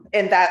do?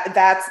 And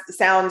that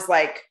sounds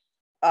like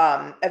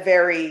a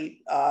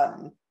very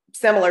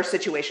similar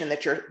situation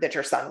that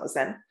your son was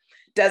in.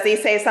 Does he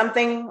say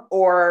something,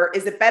 or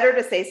is it better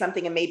to say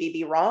something and maybe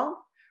be wrong?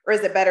 Or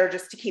is it better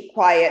just to keep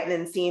quiet and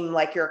then seem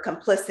like you're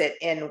complicit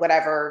in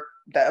whatever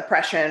the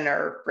oppression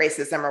or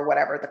racism or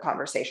whatever the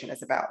conversation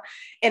is about?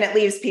 And it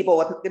leaves people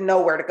with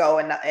nowhere to go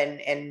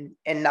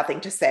and nothing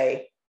to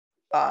say.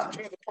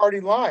 The party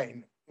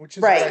line, which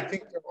is right. What I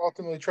think they're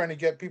ultimately trying to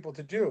get people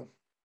to do.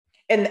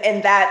 And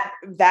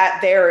that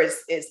there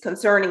is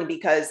concerning,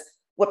 because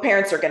what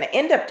parents are going to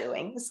end up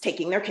doing is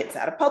taking their kids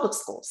out of public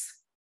schools.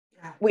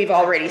 We've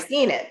already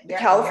seen it. The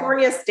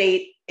California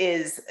state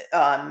is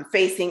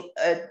facing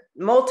a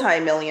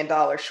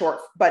multi-million-dollar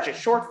budget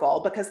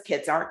shortfall because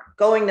kids aren't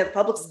going to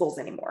public schools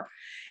anymore.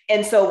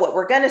 And so what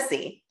we're going to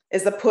see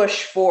is a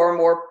push for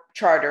more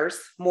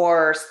charters,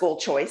 more school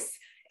choice,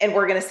 and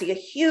we're going to see a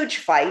huge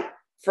fight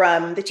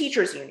from the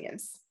teachers'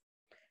 unions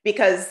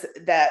because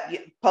that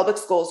public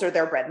schools are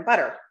their bread and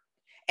butter.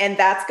 And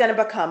that's going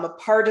to become a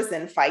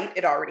partisan fight.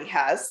 It already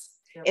has.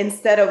 Yep.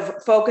 Instead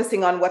of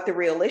focusing on what the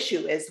real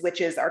issue is, which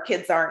is our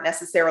kids aren't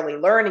necessarily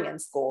learning in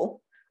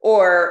school,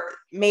 or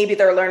maybe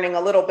they're learning a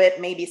little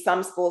bit, maybe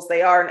some schools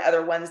they are, and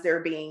other ones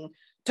they're being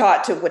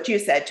taught to, what you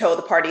said, toe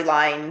the party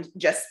line,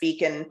 just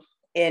speak in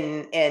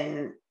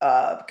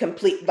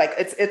complete, like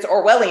it's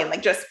Orwellian,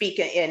 like just speak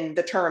in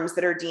the terms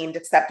that are deemed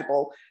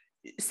acceptable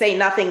say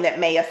nothing that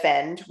may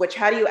offend, which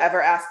how do you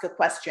ever ask a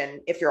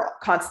question if you're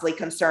constantly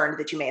concerned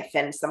that you may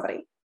offend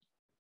somebody?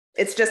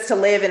 It's just to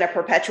live in a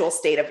perpetual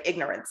state of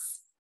ignorance.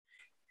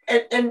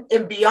 And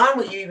beyond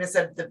what you even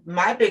said,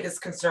 my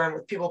biggest concern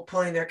with people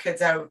pulling their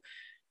kids out of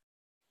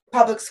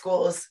public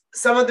schools,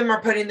 some of them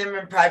are putting them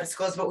in private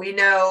schools, but we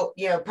know,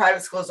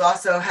 private schools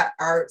also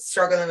are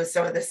struggling with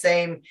some of the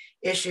same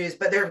issues,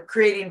 but they're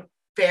creating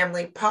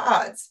family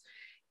pods.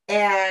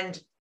 And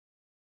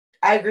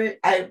I agree.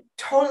 I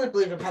totally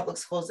believe in public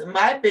schools. And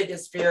my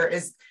biggest fear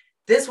is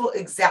this will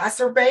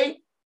exacerbate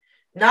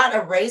not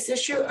a race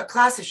issue, a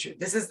class issue.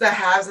 This is the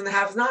haves and the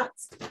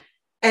have-nots.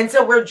 And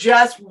so we're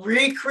just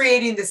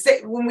recreating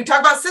when we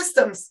talk about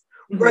systems,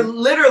 we're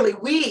literally,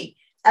 we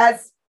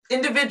as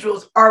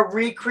individuals are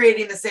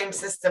recreating the same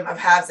system of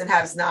haves and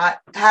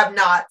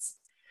have-nots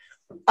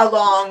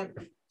along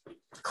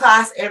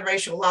class and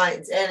racial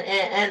lines.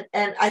 And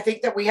I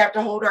think that we have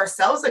to hold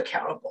ourselves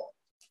accountable.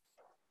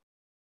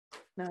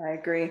 No, I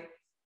agree.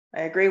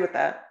 I agree with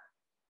that.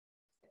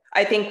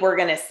 I think we're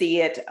going to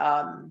see it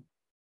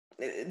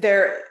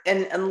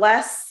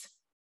unless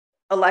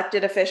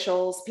elected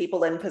officials,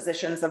 people in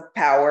positions of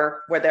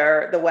power, where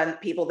they're the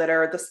people that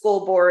are the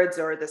school boards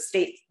or the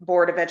state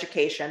board of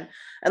education,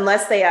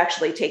 unless they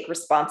actually take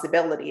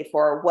responsibility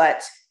for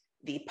what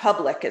the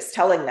public is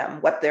telling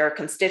them, what their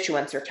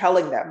constituents are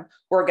telling them,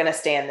 we're going to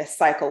stay in this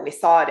cycle. We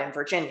saw it in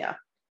Virginia,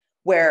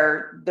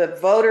 where the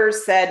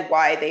voters said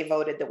why they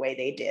voted the way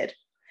they did.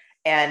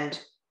 And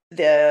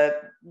the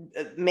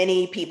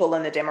many people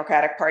in the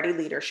Democratic Party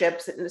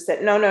leadership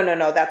said,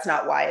 no, that's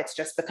not why. It's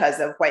just because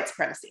of white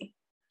supremacy.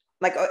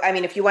 Like, I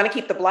mean, if you want to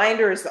keep the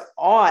blinders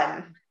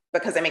on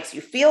because it makes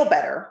you feel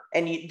better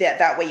and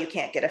that way you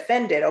can't get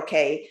offended,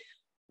 okay,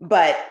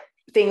 but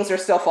things are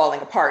still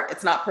falling apart.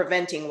 It's not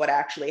preventing what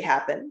actually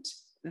happened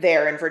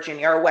there in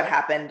Virginia or what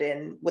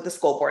happened with the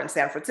school board in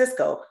San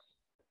Francisco,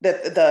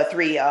 the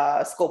three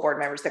school board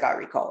members that got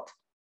recalled.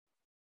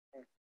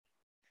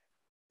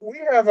 We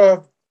have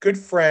a good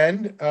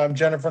friend,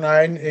 Jennifer and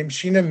I, named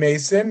Sheena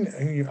Mason,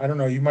 who I don't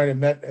know, you might have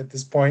met at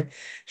this point.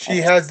 She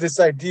has this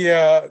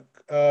idea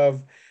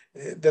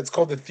that's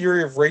called the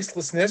theory of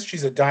racelessness.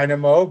 She's a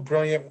dynamo,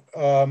 brilliant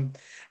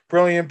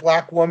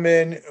Black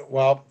woman.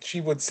 Well, she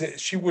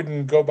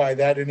wouldn't go by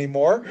that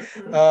anymore.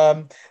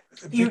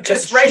 You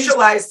just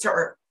racialized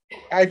her.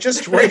 I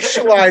just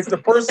racialized the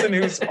person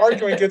who's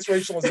arguing against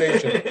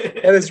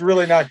racialization. That is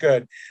really not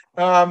good.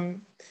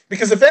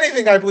 Because if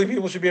anything, I believe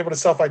people should be able to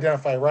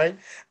self-identify, right?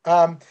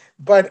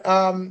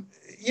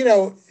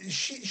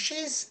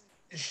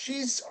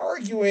 She's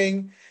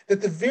arguing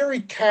that the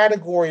very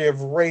category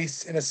of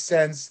race, in a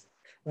sense,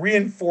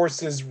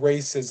 reinforces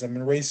racism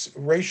and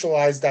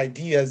racialized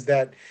ideas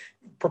that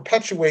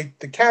perpetuate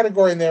the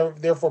category and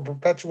therefore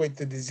perpetuate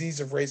the disease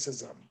of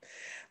racism.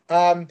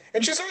 And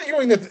she's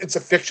arguing that it's a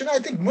fiction. I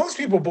think most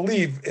people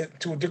believe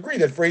to a degree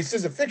that race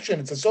is a fiction.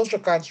 It's a social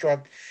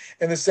construct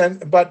in the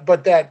sense, but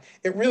that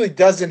it really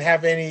doesn't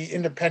have any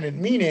independent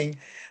meaning.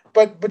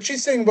 But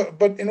she's saying,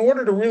 but in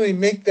order to really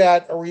make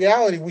that a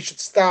reality, we should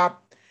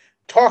stop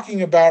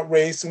talking about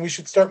race and we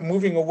should start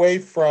moving away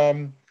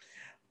from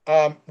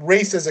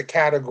race as a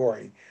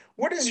category.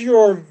 What is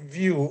your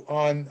view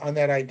on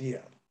that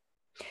idea?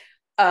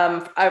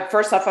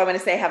 First off, I want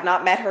to say I have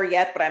not met her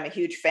yet, but I'm a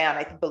huge fan.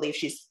 I believe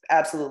she's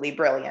absolutely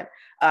brilliant.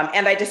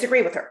 And I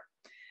disagree with her.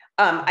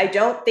 I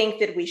don't think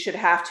that we should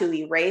have to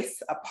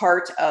erase a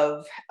part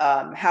of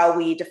how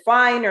we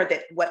define or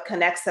that what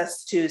connects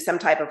us to some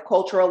type of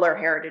cultural or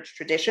heritage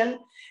tradition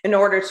in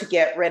order to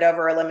get rid of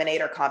or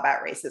eliminate or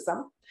combat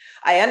racism.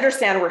 I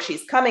understand where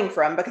she's coming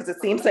from because it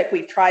seems like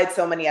we've tried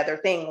so many other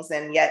things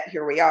and yet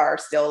here we are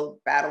still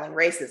battling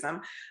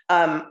racism.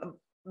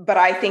 But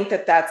I think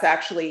that that's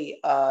actually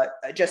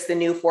just the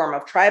new form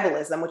of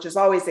tribalism, which has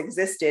always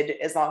existed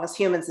as long as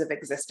humans have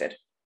existed.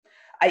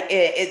 I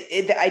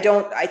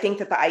think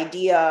that the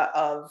idea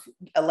of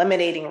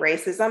eliminating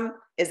racism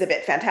is a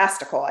bit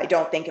fantastical. I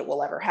don't think it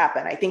will ever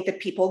happen. I think that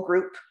people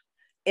group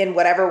in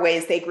whatever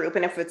ways they group.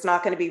 And if it's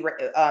not going to be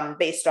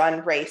based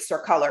on race or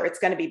color, it's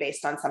going to be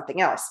based on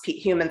something else.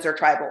 Humans are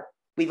tribal.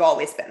 We've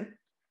always been.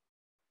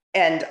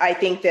 And I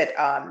think that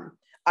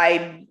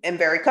I am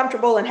very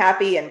comfortable and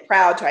happy and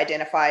proud to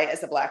identify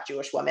as a Black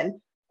Jewish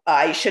woman.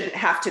 I shouldn't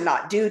have to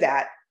not do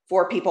that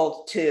for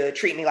people to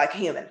treat me like a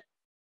human.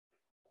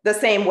 The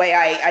same way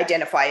I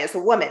identify as a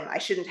woman, I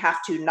shouldn't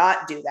have to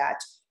not do that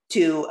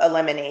to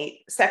eliminate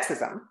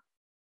sexism.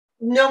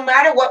 No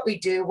matter what we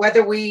do,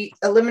 whether we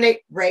eliminate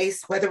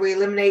race, whether we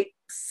eliminate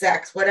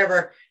sex,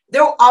 whatever,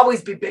 there will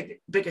always be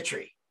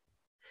bigotry.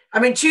 I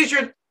mean, choose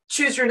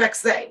your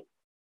next thing.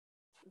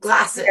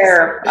 Glasses,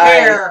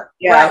 hair,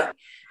 yeah.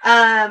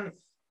 Right.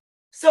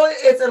 So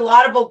it's a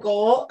laudable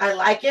goal. I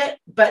like it,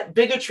 but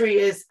bigotry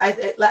is,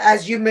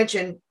 as you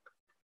mentioned,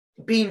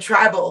 being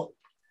tribal.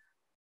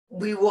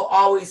 We will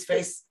always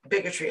face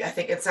bigotry, I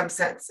think, in some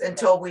sense,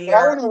 until we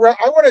are.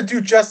 I want to do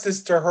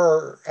justice to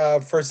her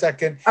for a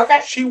second.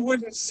 Okay. She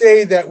wouldn't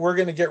say that we're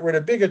going to get rid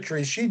of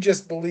bigotry. She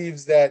just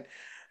believes that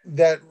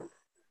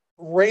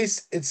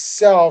race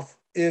itself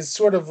is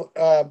sort of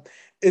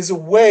is a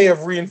way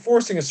of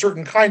reinforcing a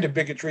certain kind of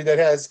bigotry that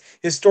has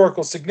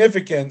historical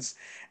significance,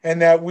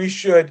 and that we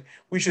should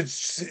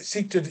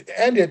seek to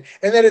end it,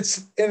 and that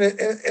it's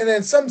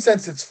in some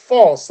sense it's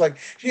false. Like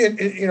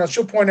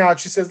she'll point out,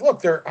 she says,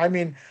 look, there's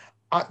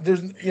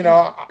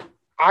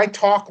I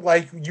talk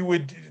like you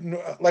would,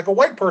 like a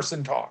white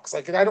person talks,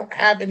 like, and I don't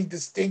have any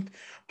distinct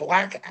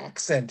black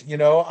accent,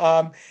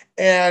 and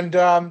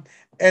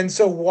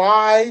so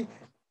why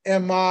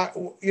am I,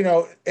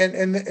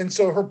 and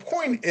so her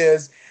point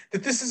is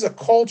that this is a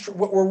culture.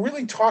 What we're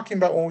really talking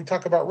about when we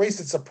talk about race,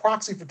 it's a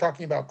proxy for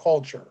talking about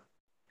culture,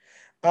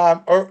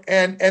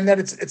 and that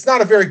it's not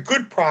a very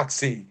good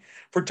proxy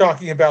for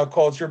talking about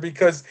culture,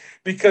 because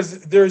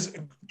there's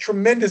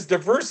tremendous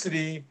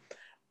diversity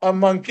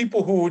among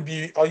people who would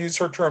be, I'll use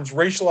her terms,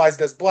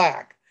 racialized as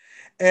black,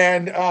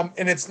 and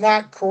it's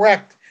not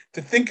correct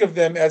to think of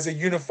them as a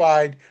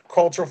unified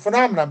cultural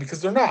phenomenon,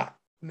 because they're not.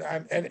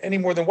 And any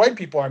more than white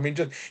people. I mean,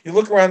 just you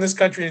look around this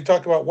country and you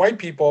talk about white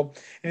people,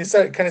 and you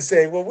start kind of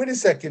say, well, wait a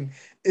second,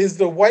 is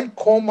the white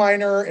coal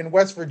miner in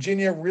West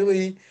Virginia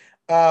really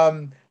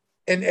in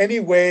any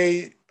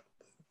way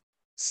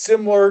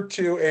similar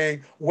to a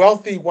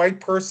wealthy white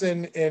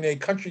person in a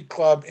country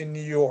club in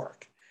New York?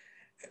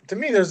 To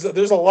me, there's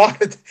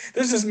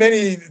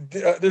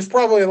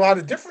probably a lot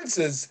of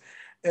differences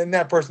in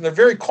that person. They're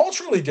very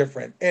culturally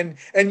different, and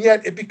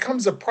yet it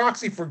becomes a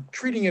proxy for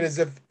treating it as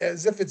if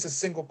it's a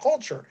single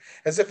culture,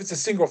 as if it's a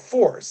single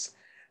force.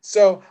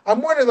 So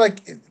I'm wondering,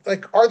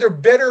 like, are there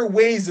better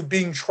ways of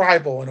being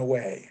tribal in a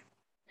way?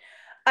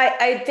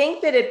 I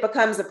think that it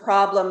becomes a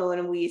problem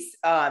when we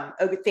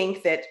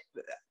think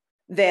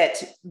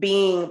that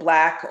being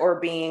black or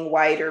being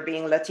white or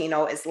being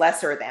Latino is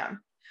lesser than.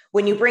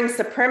 When you bring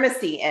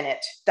supremacy in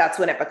it, that's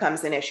when it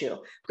becomes an issue.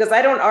 Because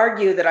I don't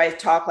argue that I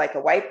talk like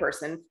a white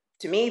person.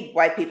 To me,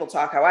 white people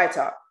talk how I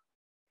talk.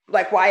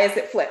 Like, why is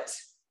it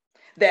flipped?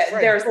 That right,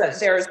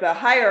 there's the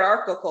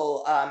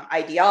hierarchical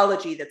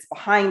ideology that's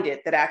behind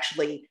it that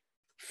actually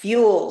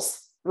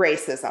fuels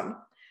racism.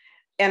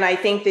 And I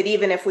think that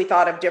even if we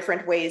thought of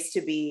different ways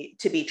to be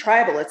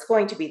tribal, it's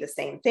going to be the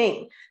same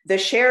thing. The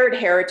shared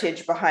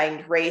heritage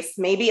behind race,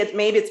 maybe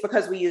it's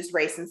because we use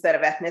race instead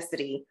of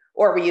ethnicity,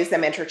 or we use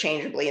them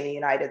interchangeably in the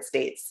United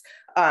States.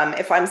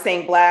 If I'm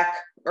saying black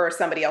or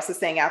somebody else is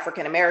saying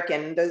African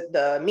American,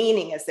 the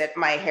meaning is that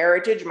my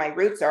heritage, my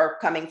roots are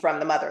coming from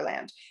the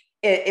motherland.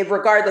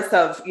 Regardless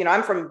of,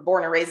 I'm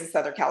born and raised in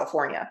Southern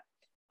California.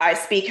 I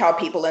speak how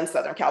people in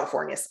Southern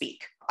California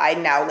speak. I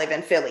now live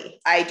in Philly.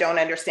 I don't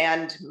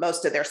understand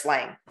most of their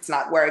slang. It's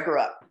not where I grew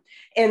up.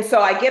 And so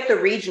I get the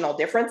regional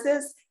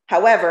differences.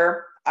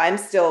 However, I'm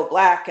still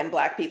black, and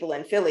black people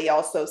in Philly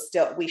also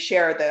we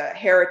share the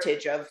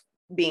heritage of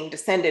being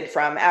descended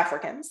from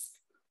Africans.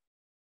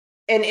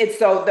 And it's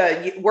so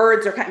the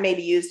words are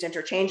maybe used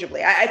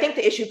interchangeably. I think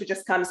the issue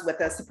just comes with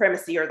the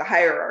supremacy or the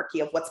hierarchy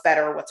of what's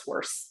better or what's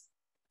worse.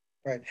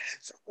 Right.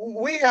 So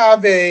we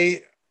have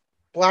a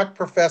black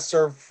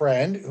professor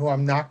friend who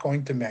I'm not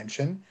going to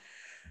mention,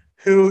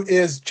 who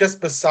is just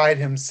beside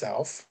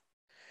himself.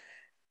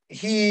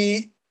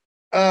 He,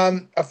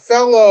 a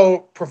fellow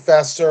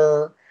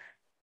professor,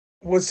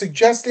 was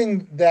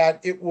suggesting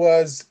that it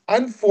was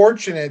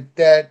unfortunate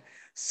that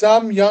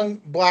some young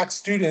black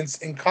students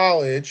in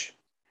college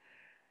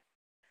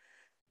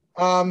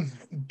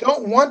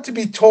don't want to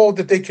be told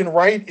that they can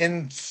write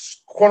in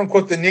quote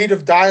unquote the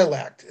native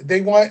dialect.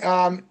 They want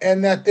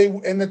and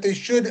that they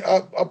should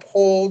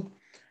uphold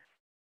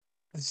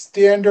the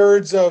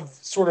standards of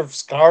sort of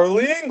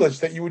scholarly English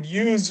that you would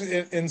use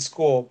in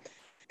school.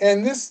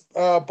 And this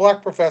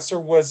black professor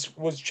was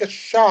just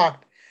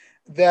shocked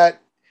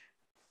that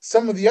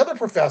some of the other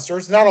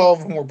professors, not all of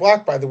them were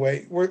black, by the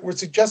way, were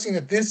suggesting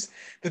that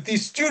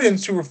these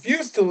students who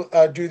refused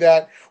to do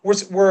that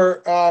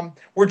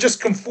were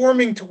just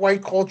conforming to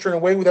white culture in a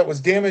way that was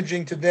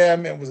damaging to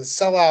them and was a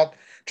sellout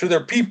to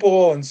their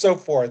people and so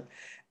forth.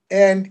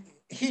 And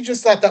he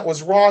just thought that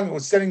was wrong. It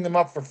was setting them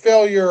up for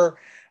failure.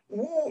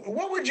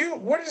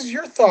 What is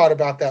your thought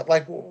about that?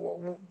 Like,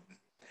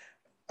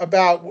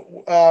 about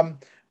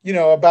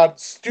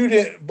about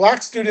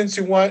black students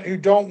who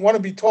don't want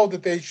to be told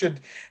that they should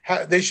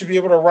be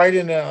able to write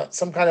in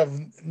some kind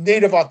of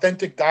native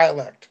authentic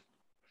dialect?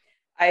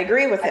 I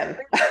agree with him.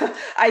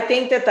 I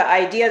think that the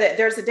idea that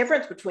there's a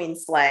difference between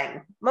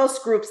slang.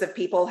 Most groups of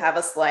people have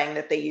a slang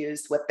that they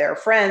use with their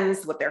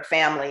friends, with their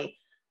family.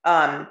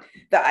 The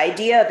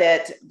idea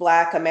that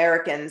Black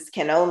Americans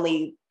can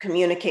only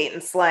communicate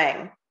in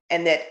slang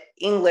and that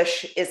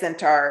English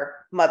isn't our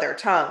mother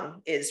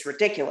tongue is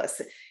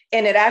ridiculous.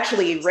 And it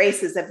actually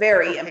erases a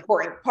very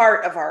important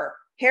part of our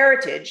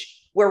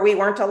heritage where we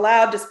weren't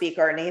allowed to speak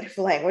our native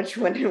language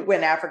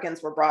when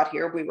Africans were brought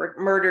here. We were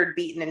murdered,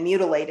 beaten, and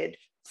mutilated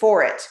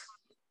for it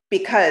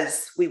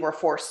because we were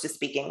forced to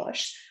speak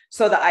English.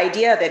 So the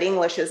idea that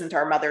English isn't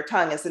our mother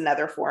tongue is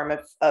another form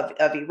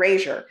of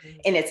erasure.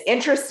 And it's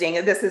interesting,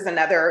 this is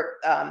another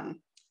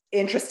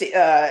interesting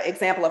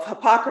example of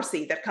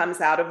hypocrisy that comes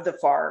out of the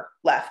far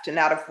left and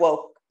out of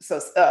woke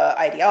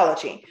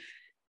ideology.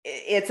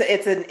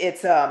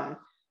 It's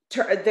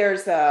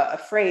there's a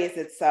phrase,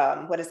 it's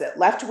what is it?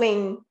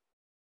 Left-wing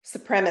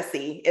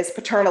supremacy is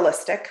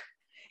paternalistic,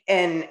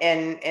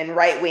 and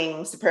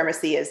right-wing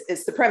supremacy is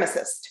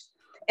supremacist.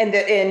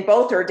 And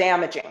both are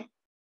damaging.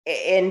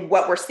 And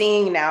what we're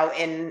seeing now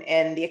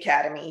in the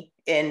academy,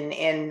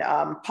 in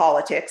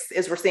politics,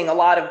 is we're seeing a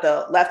lot of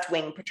the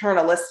left-wing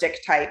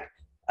paternalistic type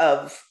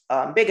of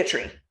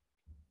bigotry.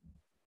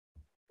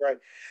 Right.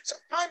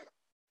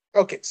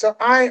 So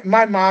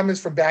my mom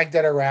is from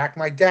Baghdad, Iraq.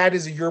 My dad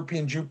is a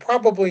European Jew,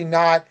 probably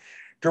not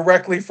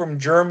directly from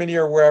Germany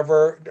or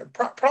wherever,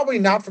 probably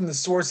not from the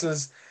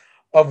sources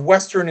of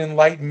Western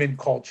Enlightenment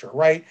culture,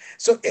 right?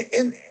 So,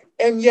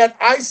 and yet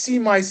I see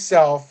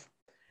myself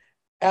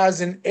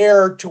as an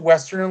heir to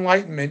Western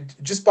Enlightenment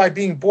just by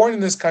being born in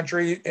this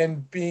country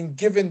and being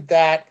given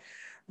that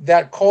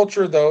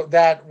culture, though,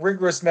 that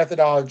rigorous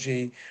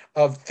methodology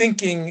of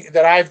thinking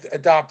that I've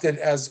adopted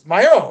as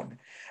my own.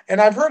 And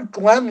I've heard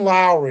Glenn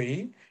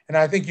Lowry, and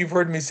I think you've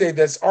heard me say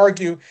this,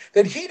 argue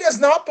that he does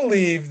not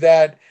believe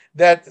that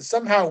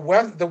somehow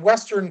the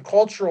Western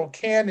cultural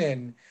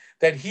canon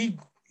that he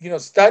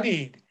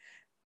studied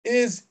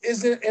is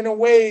in a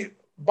way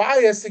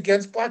biased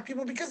against Black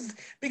people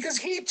because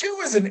he too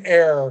is an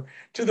heir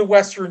to the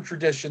Western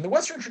tradition. The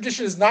Western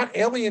tradition is not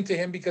alien to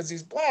him because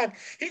he's Black.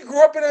 He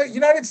grew up in the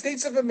United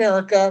States of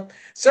America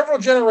several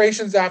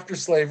generations after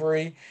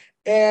slavery,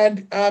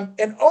 and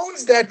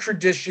owns that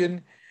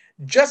tradition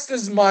just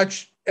as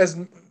much as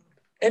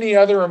any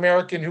other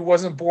American who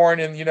wasn't born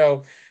in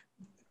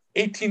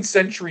 18th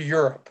century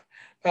Europe.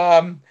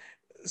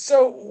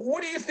 So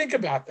what do you think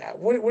about that?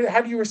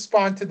 How do you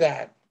respond to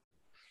that?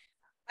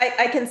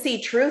 I can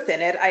see truth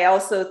in it. I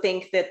also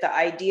think that the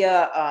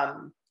idea,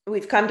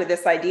 we've come to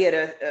this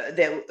idea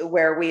that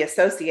where we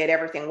associate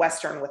everything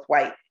Western with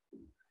white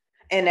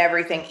and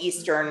everything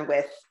Eastern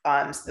with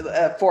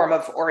a form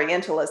of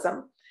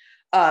Orientalism.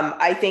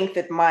 I think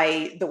that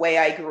the way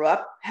I grew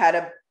up had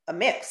a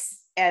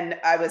mix, and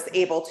I was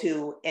able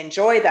to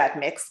enjoy that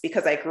mix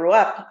because I grew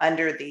up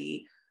under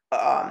the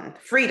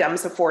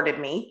freedoms afforded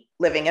me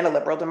living in a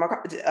liberal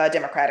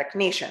democratic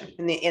nation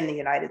in the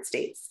United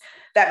States.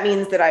 That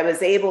means that I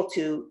was able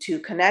to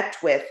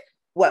connect with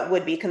what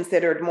would be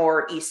considered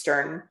more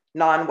Eastern,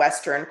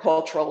 non-Western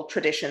cultural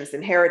traditions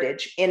and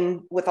heritage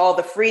with all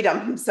the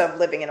freedoms of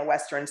living in a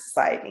Western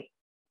society.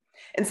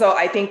 And so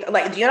I think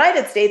the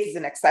United States is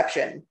an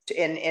exception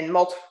in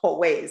multiple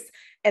ways.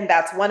 And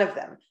that's one of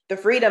them. The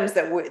freedoms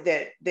that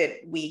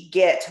we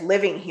get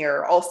living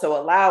here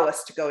also allow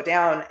us to go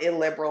down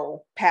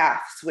illiberal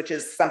paths, which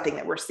is something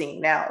that we're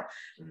seeing now.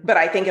 But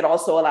I think it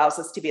also allows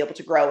us to be able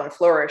to grow and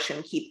flourish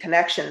and keep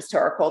connections to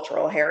our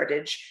cultural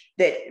heritage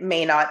that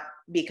may not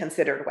be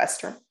considered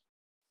Western.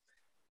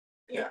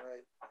 Yeah,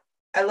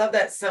 I love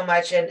that so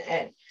much.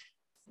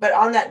 But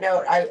on that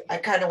note, I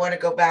kind of want to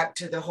go back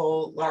to the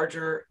whole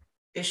larger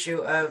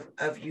issue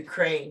of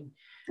Ukraine.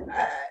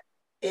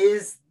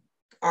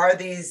 Are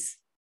these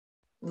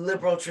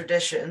liberal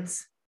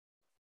traditions,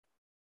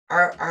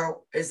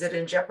 is it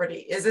in jeopardy?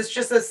 Is this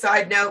just a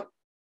side note,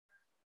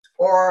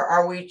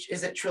 or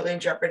is it truly in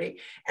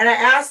jeopardy? And I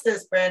ask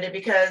this, Brandy,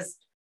 because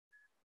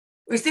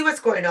we see what's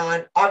going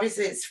on.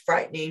 Obviously, it's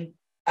frightening.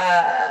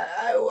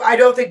 I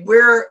don't think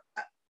we're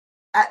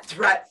at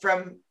threat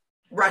from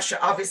Russia.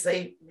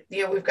 Obviously,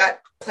 we've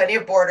got plenty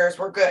of borders.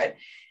 We're good,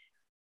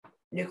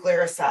 nuclear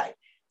aside.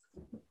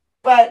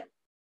 But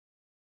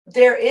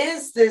there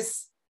is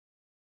this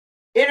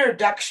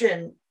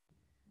introduction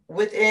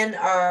within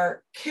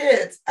our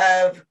kids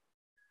of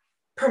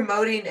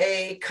promoting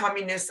a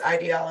communist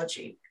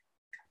ideology.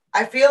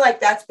 I feel like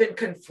that's been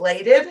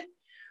conflated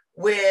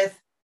with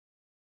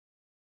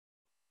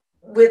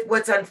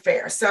what's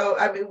unfair. So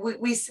I mean,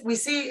 we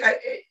see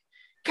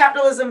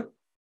capitalism.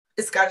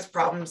 It's got its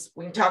problems.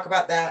 We can talk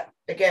about that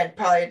again,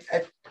 probably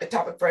a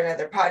topic for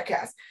another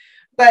podcast.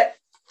 But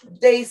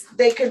they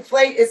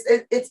conflate.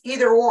 It's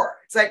either or.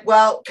 It's like,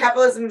 well,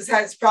 capitalism has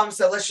had its problems,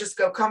 so let's just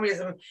go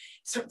communism.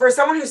 So for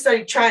someone who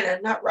studied China,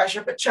 not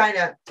Russia, but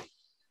China,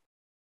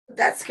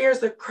 that scares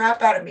the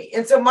crap out of me.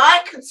 And so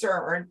my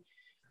concern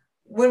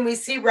when we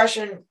see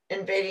Russia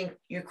invading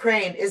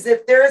Ukraine is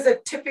if there is a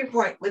tipping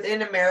point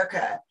within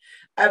America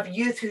of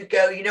youth who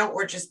go,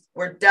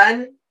 we're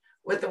done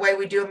with the way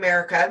we do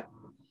America.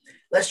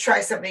 Let's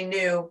try something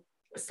new.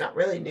 It's not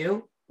really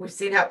new. We've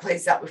seen how it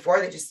plays out before.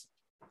 They just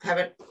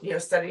haven't,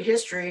 studied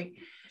history,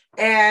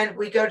 and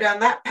we go down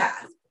that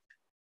path.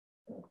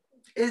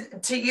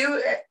 To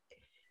you,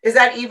 is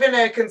that even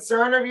a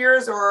concern of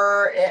yours,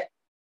 or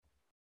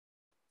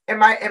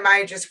am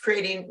I just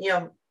creating,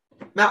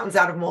 mountains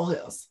out of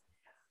molehills?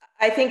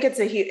 I think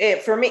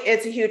for me,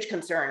 it's a huge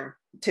concern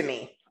to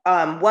me.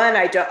 One,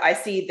 I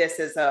see this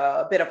as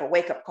a bit of a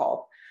wake-up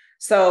call.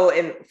 So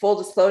in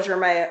full disclosure,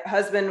 my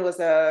husband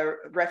was a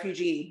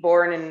refugee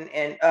born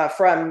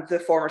from the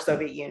former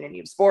Soviet Union.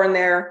 He was born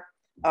there,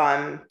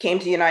 came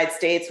to the United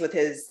States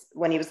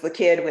when he was a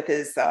kid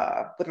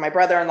with my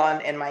brother-in-law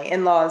and my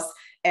in-laws,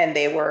 and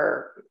they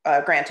were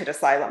granted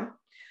asylum.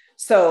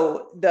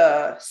 So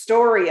the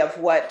story of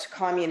what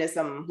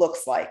communism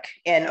looks like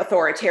and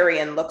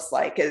authoritarian looks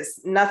like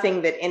is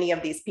nothing that any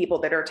of these people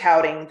that are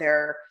touting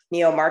their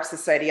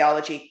neo-Marxist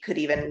ideology could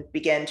even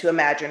begin to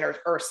imagine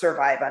or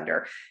survive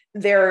under.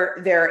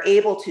 They're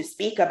able to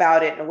speak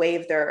about it and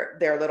wave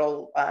their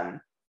little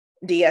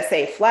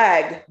DSA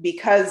flag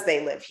because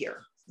they live here.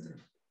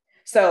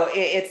 So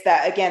it's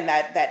that, again,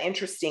 that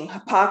interesting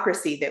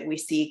hypocrisy that we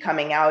see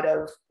coming out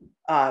of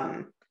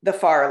the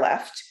far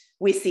left.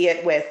 We see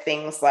it with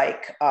things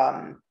like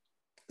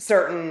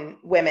certain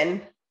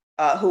women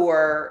who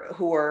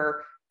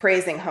are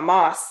praising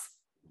Hamas,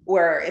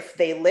 where if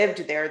they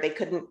lived there, they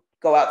couldn't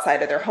go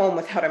outside of their home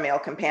without a male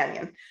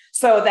companion.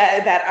 So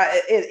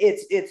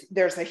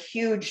there's a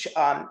huge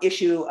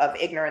issue of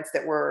ignorance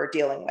that we're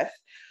dealing with.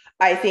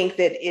 I think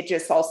that it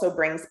just also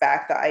brings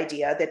back the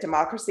idea that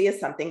democracy is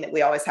something that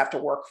we always have to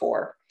work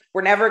for.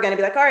 We're never going to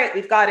be like, all right,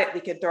 we've got it. We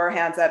could throw our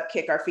hands up,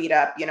 kick our feet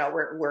up. You know,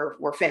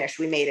 we're finished.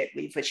 We made it.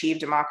 We've achieved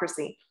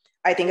democracy.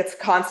 I think it's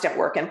constant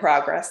work in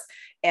progress.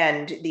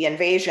 And the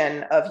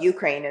invasion of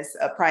Ukraine is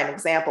a prime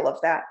example of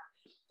that.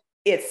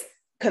 It's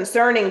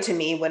concerning to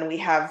me when we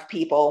have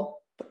people,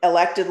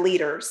 elected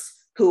leaders,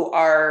 who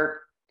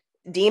are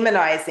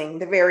demonizing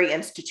the very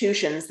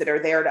institutions that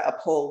are there to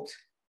uphold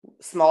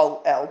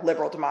small L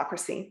liberal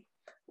democracy,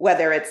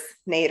 whether it's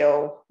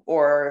NATO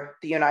or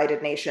the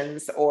United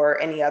Nations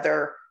or any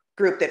other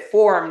group that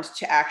formed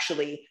to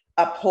actually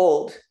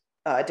uphold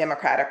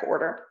democratic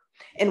order.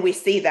 And we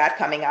see that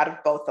coming out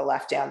of both the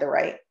left and the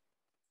right.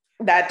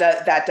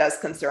 That does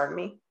concern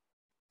me.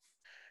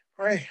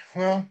 All right.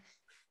 Well,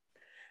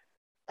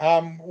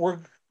 we're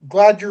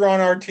glad you're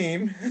on our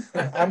team.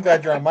 I'm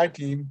glad you're on my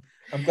team.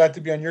 I'm glad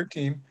to be on your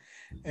team.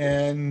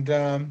 And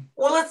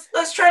well,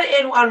 let's try to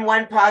end on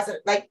one positive.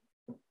 Like,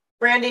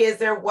 Brandy, is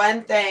there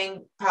one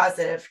thing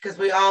positive? Because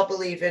we all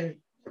believe in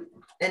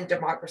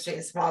democracy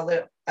and small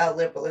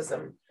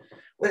liberalism.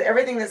 With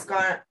everything that's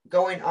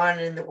going on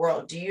in the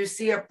world, do you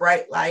see a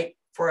bright light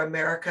for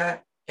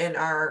America in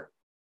our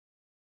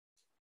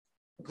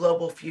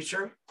global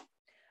future?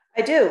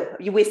 I do.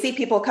 We see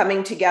people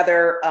coming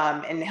together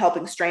and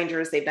helping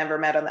strangers they've never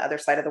met on the other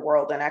side of the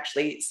world, and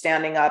actually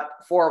standing up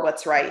for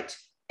what's right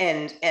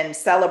and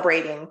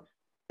celebrating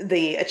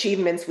the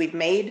achievements we've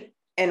made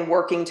and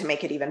working to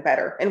make it even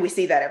better. And we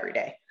see that every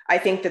day. I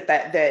think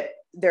that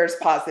there's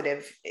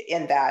positive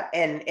in that,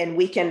 and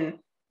we can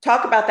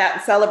talk about that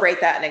and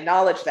celebrate that and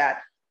acknowledge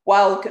that,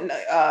 while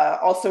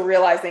also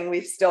realizing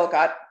we've still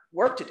got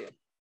work to do.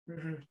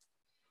 Mm-hmm.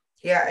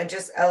 Yeah, and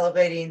just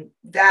elevating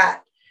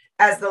that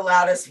as the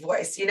loudest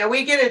voice. You know,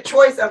 we get a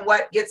choice on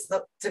what gets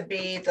to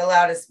be the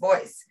loudest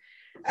voice.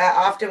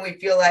 Often we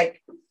feel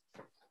like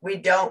we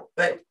don't,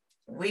 but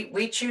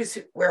we choose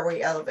where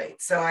we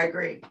elevate. So I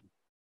agree.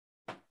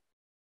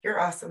 You're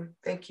awesome.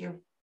 Thank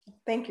you.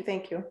 Thank you.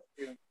 Thank you.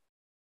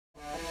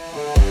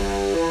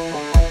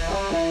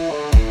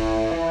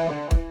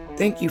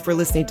 Thank you for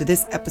listening to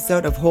this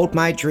episode of Hold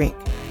My Drink.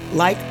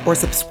 Like or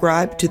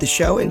subscribe to the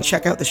show and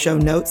check out the show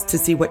notes to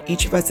see what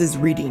each of us is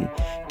reading.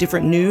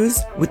 Different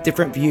news with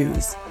different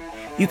views.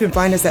 You can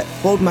find us at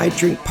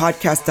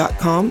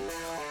holdmydrinkpodcast.com,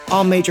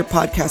 all major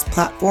podcast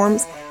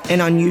platforms,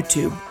 and on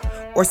YouTube.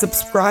 Or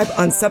subscribe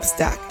on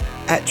Substack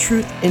at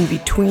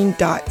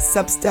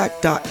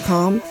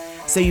truthinbetween.substack.com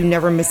so you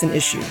never miss an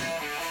issue.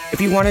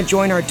 If you want to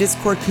join our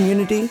Discord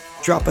community,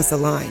 drop us a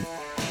line.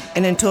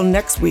 And until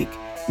next week,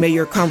 may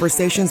your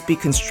conversations be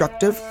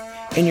constructive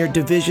and your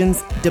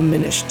divisions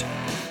diminished.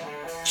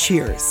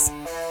 Cheers.